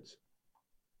to see it.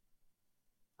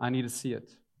 I need to see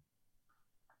it.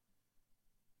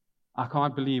 I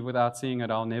can't believe without seeing it.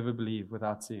 I'll never believe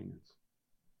without seeing it.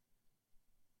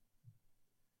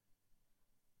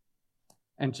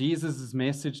 And Jesus'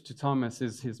 message to Thomas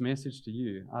is his message to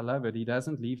you. I love it. He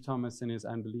doesn't leave Thomas in his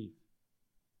unbelief.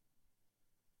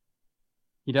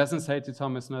 He doesn't say to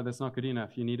Thomas, no, that's not good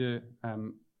enough. You need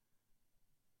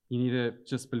to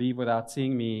just believe without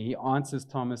seeing me. He answers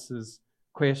Thomas's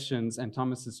questions and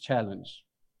Thomas's challenge.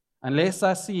 Unless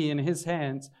I see in his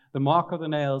hands the mark of the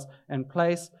nails and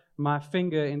place my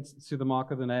finger into the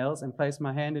mark of the nails and place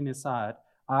my hand in his side,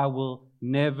 I will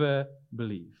never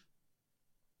believe.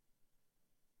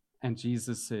 And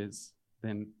Jesus says,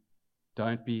 then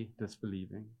don't be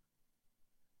disbelieving.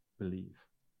 Believe.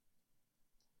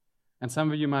 And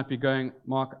some of you might be going,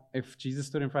 Mark, if Jesus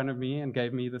stood in front of me and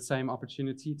gave me the same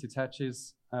opportunity to touch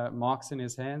his marks in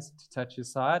his hands, to touch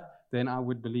his side, then I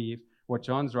would believe. What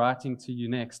John's writing to you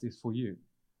next is for you.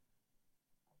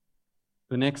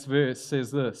 The next verse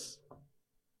says this.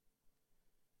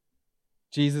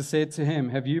 Jesus said to him,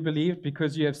 have you believed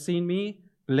because you have seen me?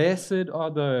 Blessed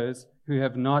are those who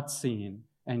have not seen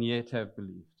and yet have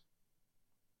believed.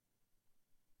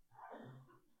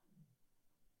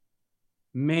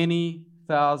 Many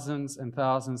thousands and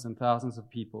thousands and thousands of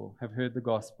people have heard the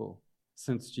gospel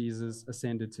since Jesus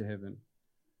ascended to heaven.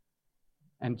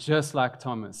 And just like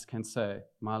Thomas can say,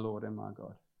 my Lord and my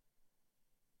God.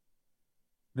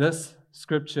 This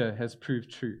scripture has proved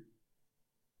true.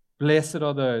 Blessed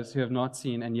are those who have not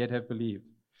seen and yet have believed.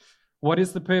 What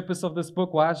is the purpose of this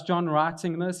book? Why is John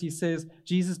writing this? He says,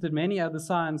 Jesus did many other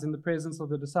signs in the presence of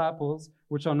the disciples,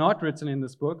 which are not written in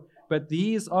this book, but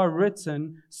these are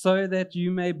written so that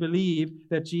you may believe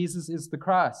that Jesus is the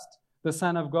Christ, the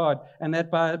Son of God, and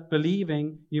that by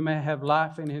believing you may have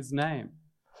life in his name.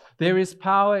 There is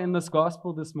power in this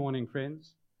gospel this morning,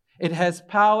 friends. It has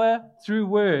power through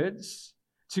words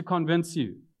to convince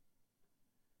you.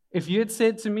 If you had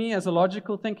said to me as a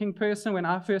logical thinking person when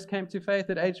I first came to faith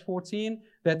at age 14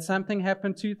 that something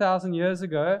happened 2,000 years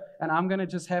ago and I'm going to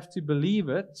just have to believe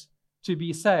it to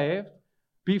be saved,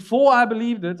 before I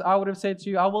believed it, I would have said to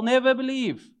you, I will never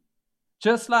believe.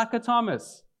 Just like a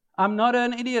Thomas. I'm not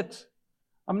an idiot.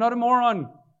 I'm not a moron.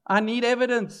 I need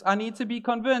evidence. I need to be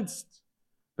convinced.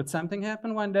 But something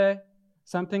happened one day.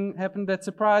 Something happened that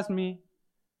surprised me.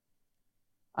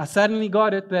 I suddenly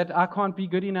got it that I can't be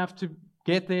good enough to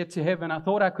get there to heaven. I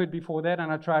thought I could before that,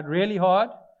 and I tried really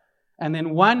hard. And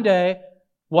then one day,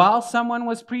 while someone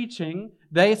was preaching,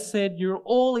 they said, you're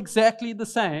all exactly the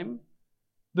same.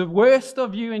 The worst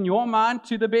of you in your mind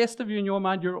to the best of you in your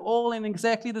mind, you're all in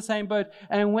exactly the same boat.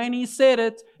 And when he said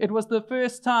it, it was the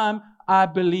first time I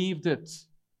believed it.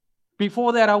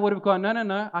 Before that, I would have gone,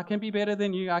 no, I can be better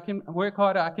than you. I can work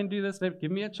harder. I can do this.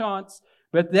 Give me a chance.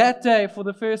 But that day, for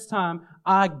the first time,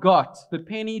 I got, the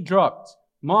penny dropped.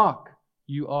 Mark,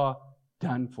 you are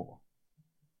done for.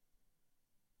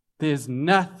 There's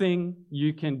nothing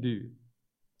you can do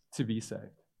to be saved.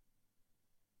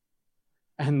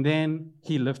 And then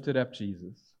he lifted up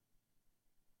Jesus.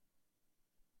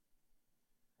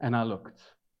 And I looked.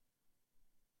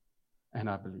 And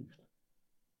I believed.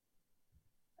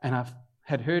 And I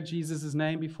had heard Jesus'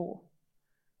 name before.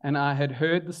 And I had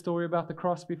heard the story about the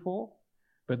cross before.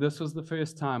 But this was the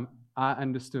first time I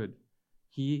understood.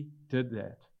 He did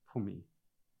that for me.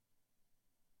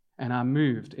 And I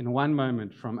moved in one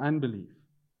moment from unbelief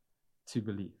to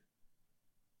belief.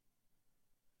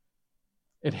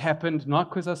 It happened not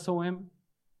because I saw him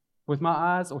with my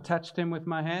eyes or touched him with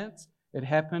my hands. It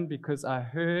happened because I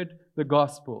heard the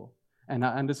gospel and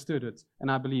I understood it and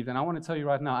I believed. And I want to tell you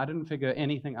right now, I didn't figure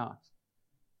anything out.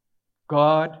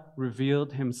 God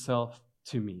revealed himself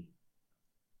to me.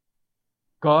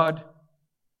 God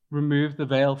removed the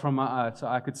veil from my eyes so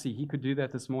I could see. He could do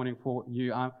that this morning for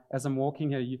you. As I'm walking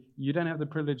here, you don't have the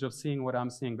privilege of seeing what I'm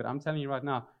seeing, but I'm telling you right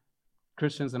now,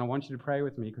 Christians, and I want you to pray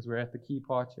with me because we're at the key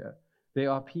part here. There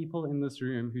are people in this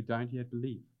room who don't yet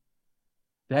believe.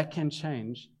 That can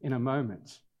change in a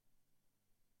moment.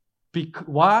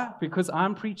 Why? Because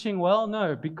I'm preaching well?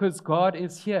 No, because God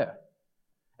is here.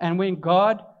 And when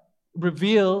God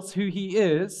reveals who he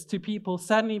is to people,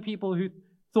 suddenly people who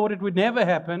thought it would never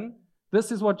happen,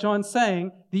 this is what John's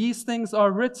saying. These things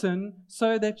are written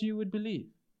so that you would believe.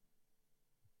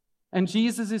 And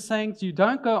Jesus is saying to you,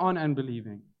 don't go on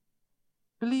unbelieving.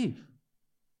 Believe.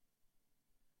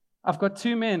 I've got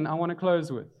two men I want to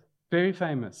close with. Very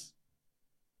famous.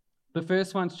 The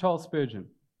first one's Charles Spurgeon.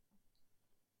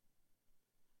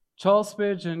 Charles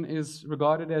Spurgeon is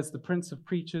regarded as the prince of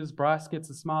preachers. Bryce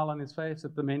gets a smile on his face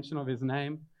at the mention of his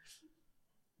name.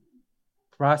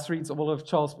 Bryce reads all of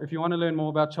Charles. If you want to learn more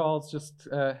about Charles, just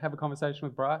have a conversation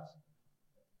with Bryce.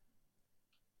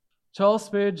 Charles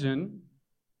Spurgeon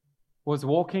was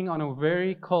walking on a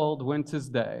very cold winter's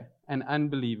day, an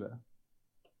unbeliever.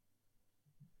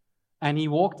 And he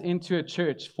walked into a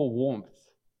church for warmth.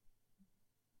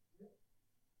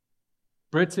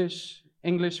 British,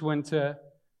 English winter,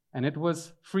 and it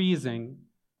was freezing,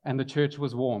 and the church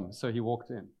was warm, so he walked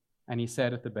in, and he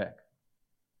sat at the back.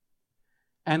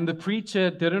 And the preacher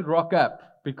didn't rock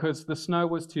up because the snow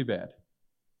was too bad.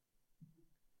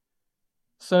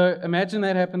 So imagine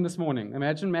that happened this morning.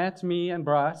 Imagine Matt, me, and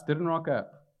Bryce didn't rock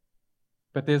up.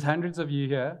 But there's hundreds of you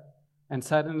here, and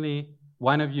suddenly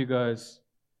one of you goes,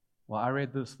 well, I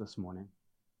read this morning.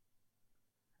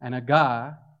 And a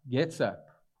guy gets up,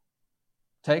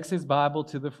 takes his Bible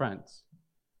to the front,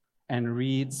 and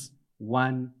reads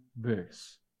one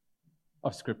verse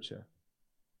of Scripture.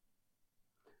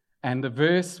 And the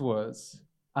verse was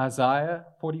Isaiah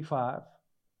 45. I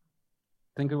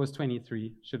think it was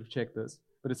 23. Should have checked this.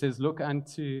 But it says, look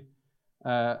unto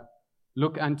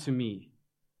me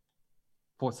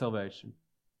for salvation.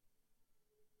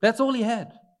 That's all he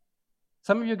had.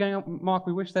 Some of you are going, Mark,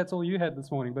 we wish that's all you had this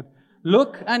morning. But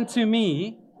look unto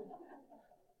me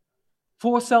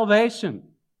for salvation.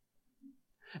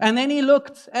 And then he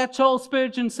looked at Charles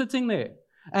Spurgeon sitting there,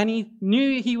 and he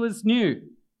knew he was new.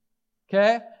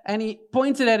 Okay? And he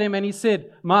pointed at him and he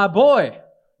said, "My boy,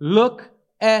 look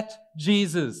at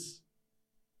Jesus."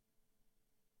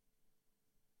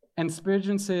 And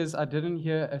Spurgeon says, I didn't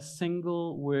hear a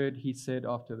single word he said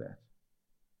after that.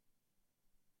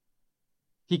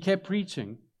 He kept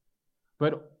preaching,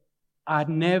 but I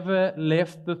never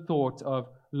left the thought of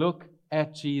look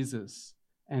at Jesus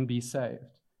and be saved.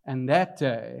 And that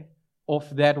day, off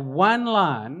that one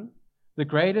line, the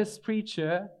greatest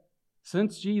preacher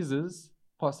since Jesus,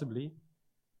 possibly,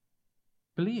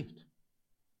 believed.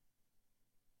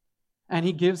 And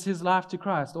he gives his life to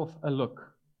Christ off a look.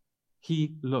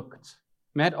 He looked.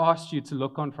 Matt asked you to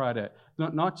look on Friday.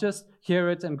 Not just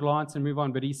hear it and glance and move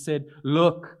on, but he said,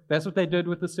 look. That's what they did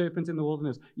with the serpent in the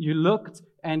wilderness. You looked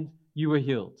and you were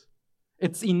healed.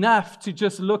 It's enough to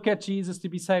just look at Jesus to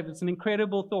be saved. It's an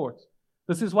incredible thought.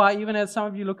 This is why even as some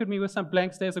of you look at me with some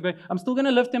blank stares, I'm going, I'm still going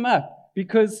to lift him up.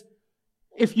 Because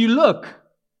if you look,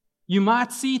 you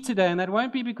might see today, and that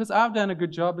won't be because I've done a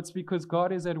good job. It's because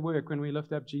God is at work when we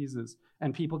lift up Jesus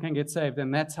and people can get saved.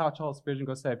 And that's how Charles Spurgeon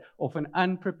got saved. Off an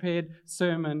unprepared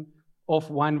sermon, off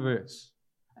one verse.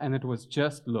 And it was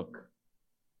just look,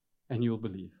 and you'll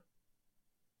believe.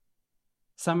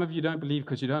 Some of you don't believe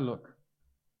because you don't look.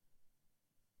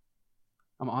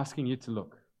 I'm asking you to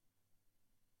look.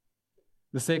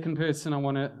 The second person I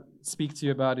want to speak to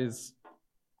you about is,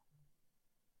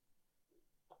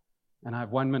 and I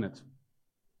have 1 minute,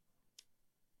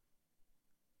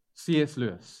 C.S.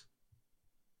 Lewis.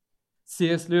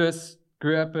 C.S. Lewis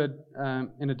grew up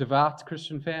in a devout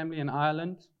Christian family in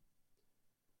Ireland.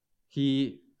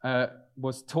 He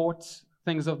was taught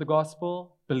things of the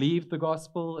gospel, believed the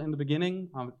gospel in the beginning.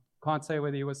 I can't say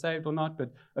whether he was saved or not,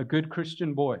 but a good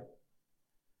Christian boy.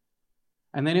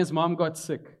 And then his mom got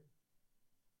sick.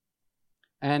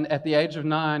 And at the age of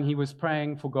 9, he was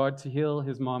praying for God to heal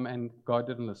his mom, and God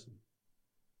didn't listen.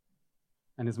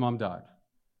 And his mom died.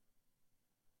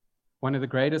 One of the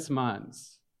greatest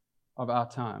minds of our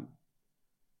time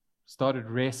started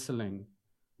wrestling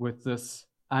with this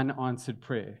unanswered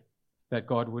prayer that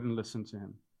God wouldn't listen to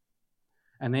him.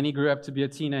 And then he grew up to be a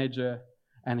teenager,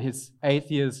 and his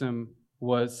atheism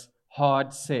was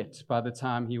hard set by the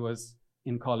time he was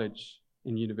in college,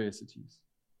 in universities.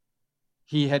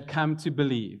 He had come to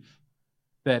believe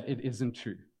that it isn't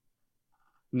true.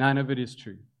 None of it is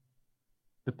true.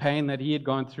 The pain that he had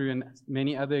gone through and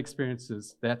many other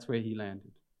experiences, that's where he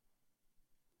landed.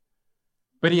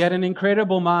 But he had an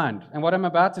incredible mind. And what I'm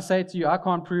about to say to you, I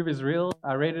can't prove is real.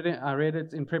 I read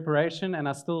it in preparation, and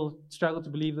I still struggle to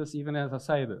believe this even as I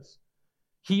say this.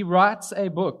 He writes a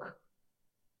book.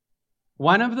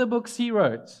 One of the books he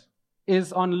wrote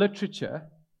is on literature.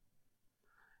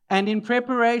 And in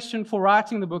preparation for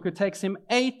writing the book, it takes him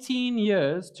 18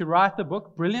 years to write the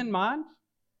book. Brilliant mind.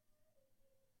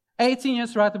 18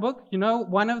 years to write the book. You know,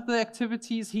 one of the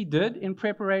activities he did in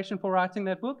preparation for writing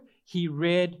that book, he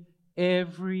read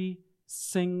every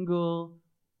single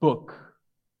book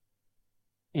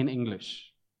in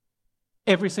English.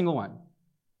 Every single one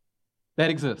that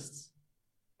exists.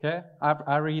 Okay?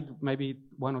 I read maybe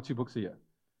 1 or 2 books a year.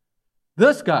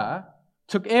 This guy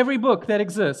took every book that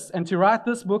exists, and to write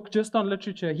this book just on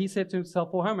literature, he said to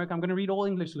himself, for homework, I'm going to read all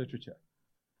English literature.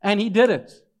 And he did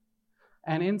it.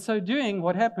 And in so doing,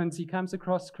 what happens, he comes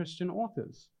across Christian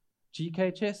authors.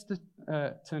 G.K.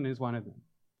 Chesterton is one of them.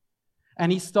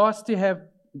 And he starts to have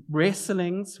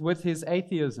wrestlings with his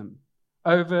atheism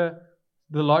over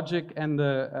the logic and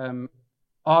the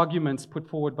arguments put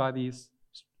forward by these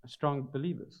strong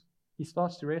believers. He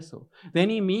starts to wrestle. Then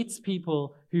he meets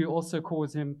people who also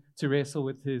cause him to wrestle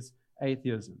with his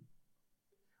atheism.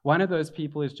 One of those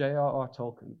people is J.R.R.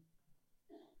 Tolkien.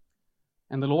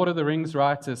 And the Lord of the Rings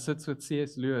writer sits with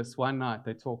C.S. Lewis one night.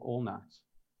 They talk all night.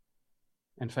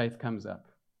 And faith comes up.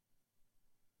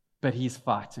 But he's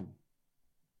fighting.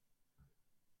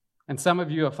 And some of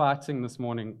you are fighting this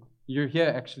morning. You're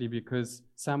here actually because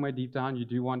somewhere deep down you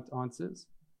do want answers.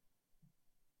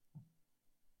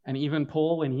 And even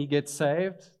Paul, when he gets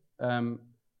saved,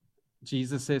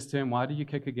 Jesus says to him, why do you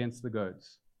kick against the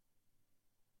goads?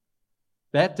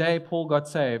 That day Paul got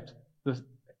saved,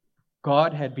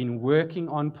 God had been working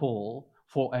on Paul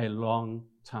for a long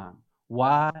time.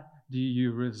 Why do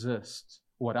you resist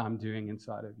what I'm doing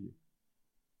inside of you?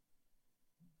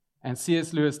 And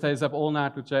C.S. Lewis stays up all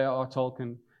night with J.R.R.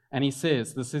 Tolkien, and he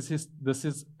says,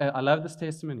 I love this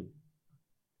testimony.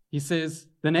 He says,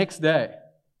 the next day,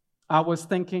 I was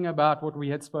thinking about what we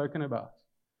had spoken about,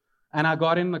 and I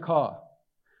got in the car.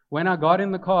 When I got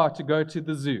in the car to go to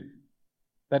the zoo,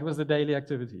 that was a daily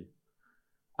activity,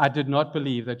 I did not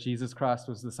believe that Jesus Christ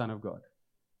was the Son of God.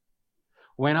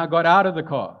 When I got out of the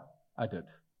car, I did.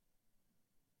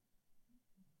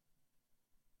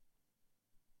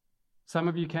 Some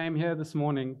of you came here this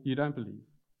morning, you don't believe,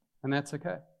 and that's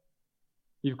okay.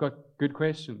 You've got good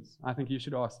questions. I think you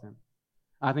should ask them.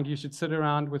 I think you should sit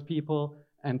around with people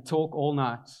and talk all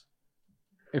night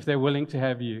if they're willing to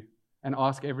have you and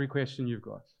ask every question you've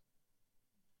got.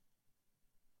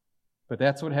 But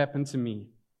that's what happened to me.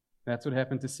 That's what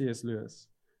happened to C.S. Lewis.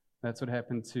 That's what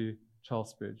happened to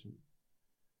Charles Spurgeon.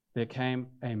 There came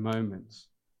a moment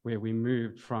where we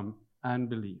moved from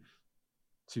unbelief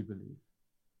to belief.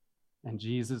 And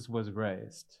Jesus was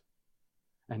raised.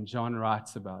 And John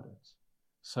writes about it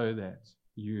so that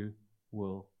you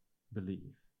will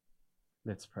believe.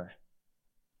 Let's pray.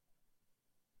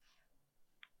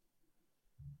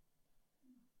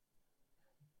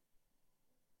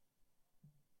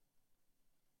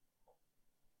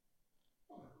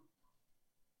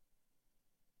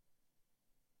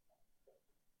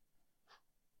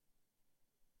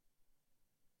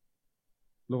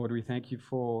 Lord, we thank you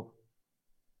for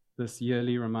this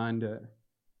yearly reminder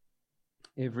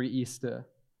every Easter,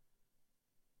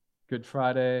 Good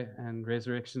Friday, and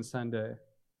Resurrection Sunday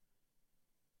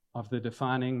of the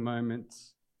defining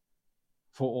moments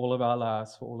for all of our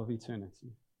lives, for all of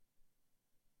eternity.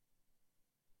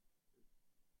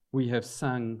 We have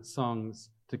sung songs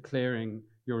declaring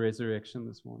your resurrection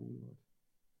this morning, Lord.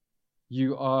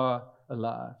 You are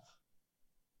alive.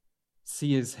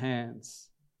 See his hands,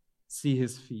 see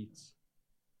his feet,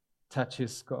 touch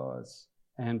his scars,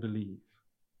 and believe.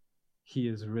 He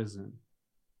is risen.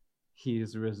 He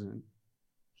is risen.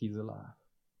 He's alive.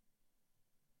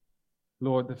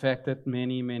 Lord, the fact that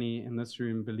many in this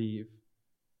room believe,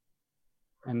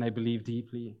 and they believe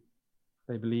deeply,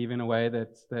 they believe in a way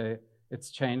that it's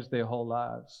changed their whole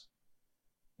lives,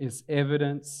 is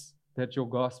evidence that your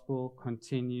gospel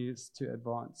continues to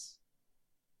advance.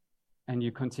 And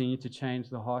you continue to change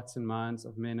the hearts and minds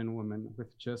of men and women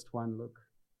with just one look.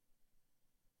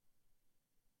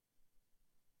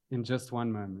 In just one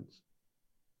moment.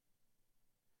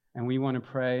 And we want to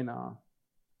pray now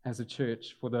as a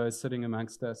church for those sitting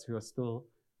amongst us who are still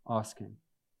asking.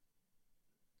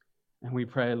 And we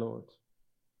pray,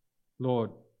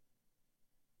 Lord,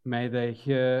 may they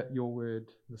hear your word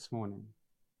this morning.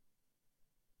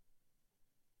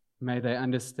 May they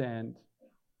understand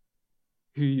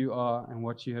who you are and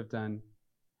what you have done,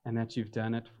 and that you've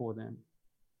done it for them.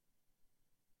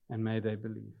 And may they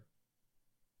believe.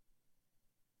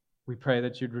 We pray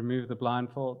that you'd remove the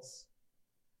blindfolds,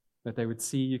 that they would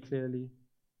see you clearly,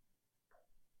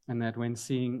 and that when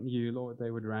seeing you, Lord,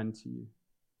 they would run to you,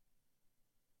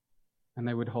 and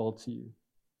they would hold to you,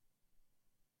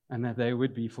 and that they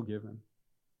would be forgiven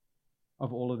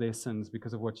of all of their sins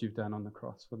because of what you've done on the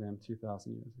cross for them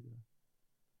 2,000 years ago.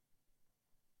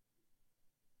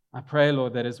 I pray,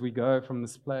 Lord, that as we go from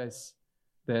this place,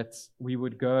 that we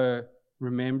would go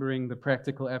remembering the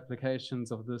practical applications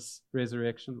of this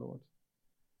resurrection, Lord.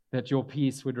 That your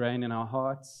peace would reign in our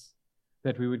hearts,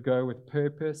 that we would go with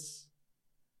purpose,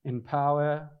 in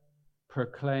power,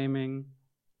 proclaiming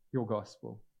your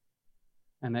gospel.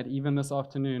 And that even this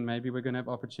afternoon, maybe we're going to have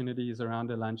opportunities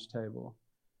around a lunch table.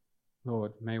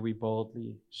 Lord, may we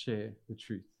boldly share the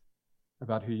truth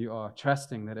about who you are,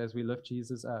 trusting that as we lift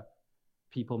Jesus up,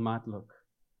 people might look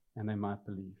and they might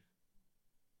believe.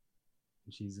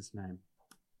 In Jesus' name,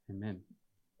 amen.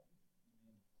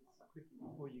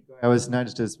 Before you go, I was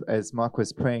nudged as Mark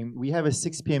was praying. We have a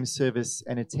 6 p.m. service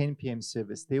and a 10 p.m.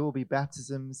 service. There will be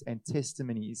baptisms and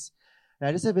testimonies. And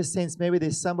I just have a sense maybe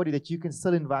there's somebody that you can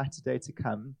still invite today to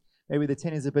come. Maybe the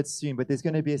 10 is a bit soon, but there's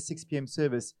going to be a 6 p.m.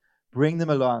 service. Bring them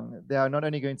along. They are not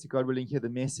only going to, God willing, hear the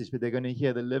message, but they're going to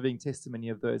hear the living testimony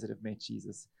of those that have met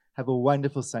Jesus. Have a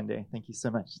wonderful Sunday. Thank you so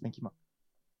much. Thank you, Mark.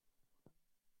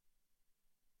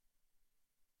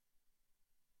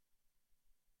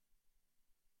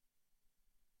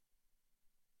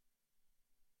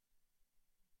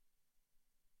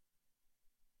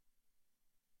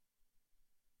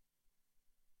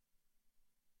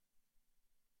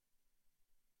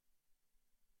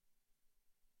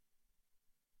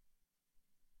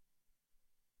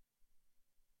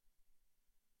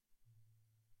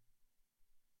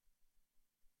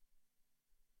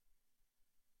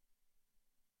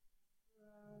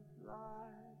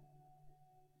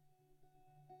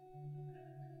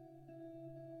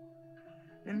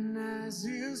 And as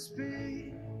you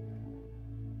speak,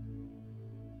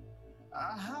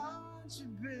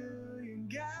 100 billion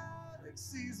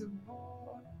galaxies are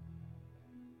born.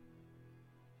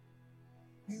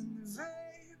 In the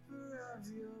vapor of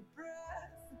your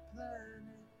breath, the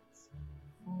planets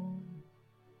form.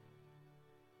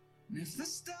 if the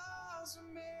stars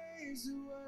were made to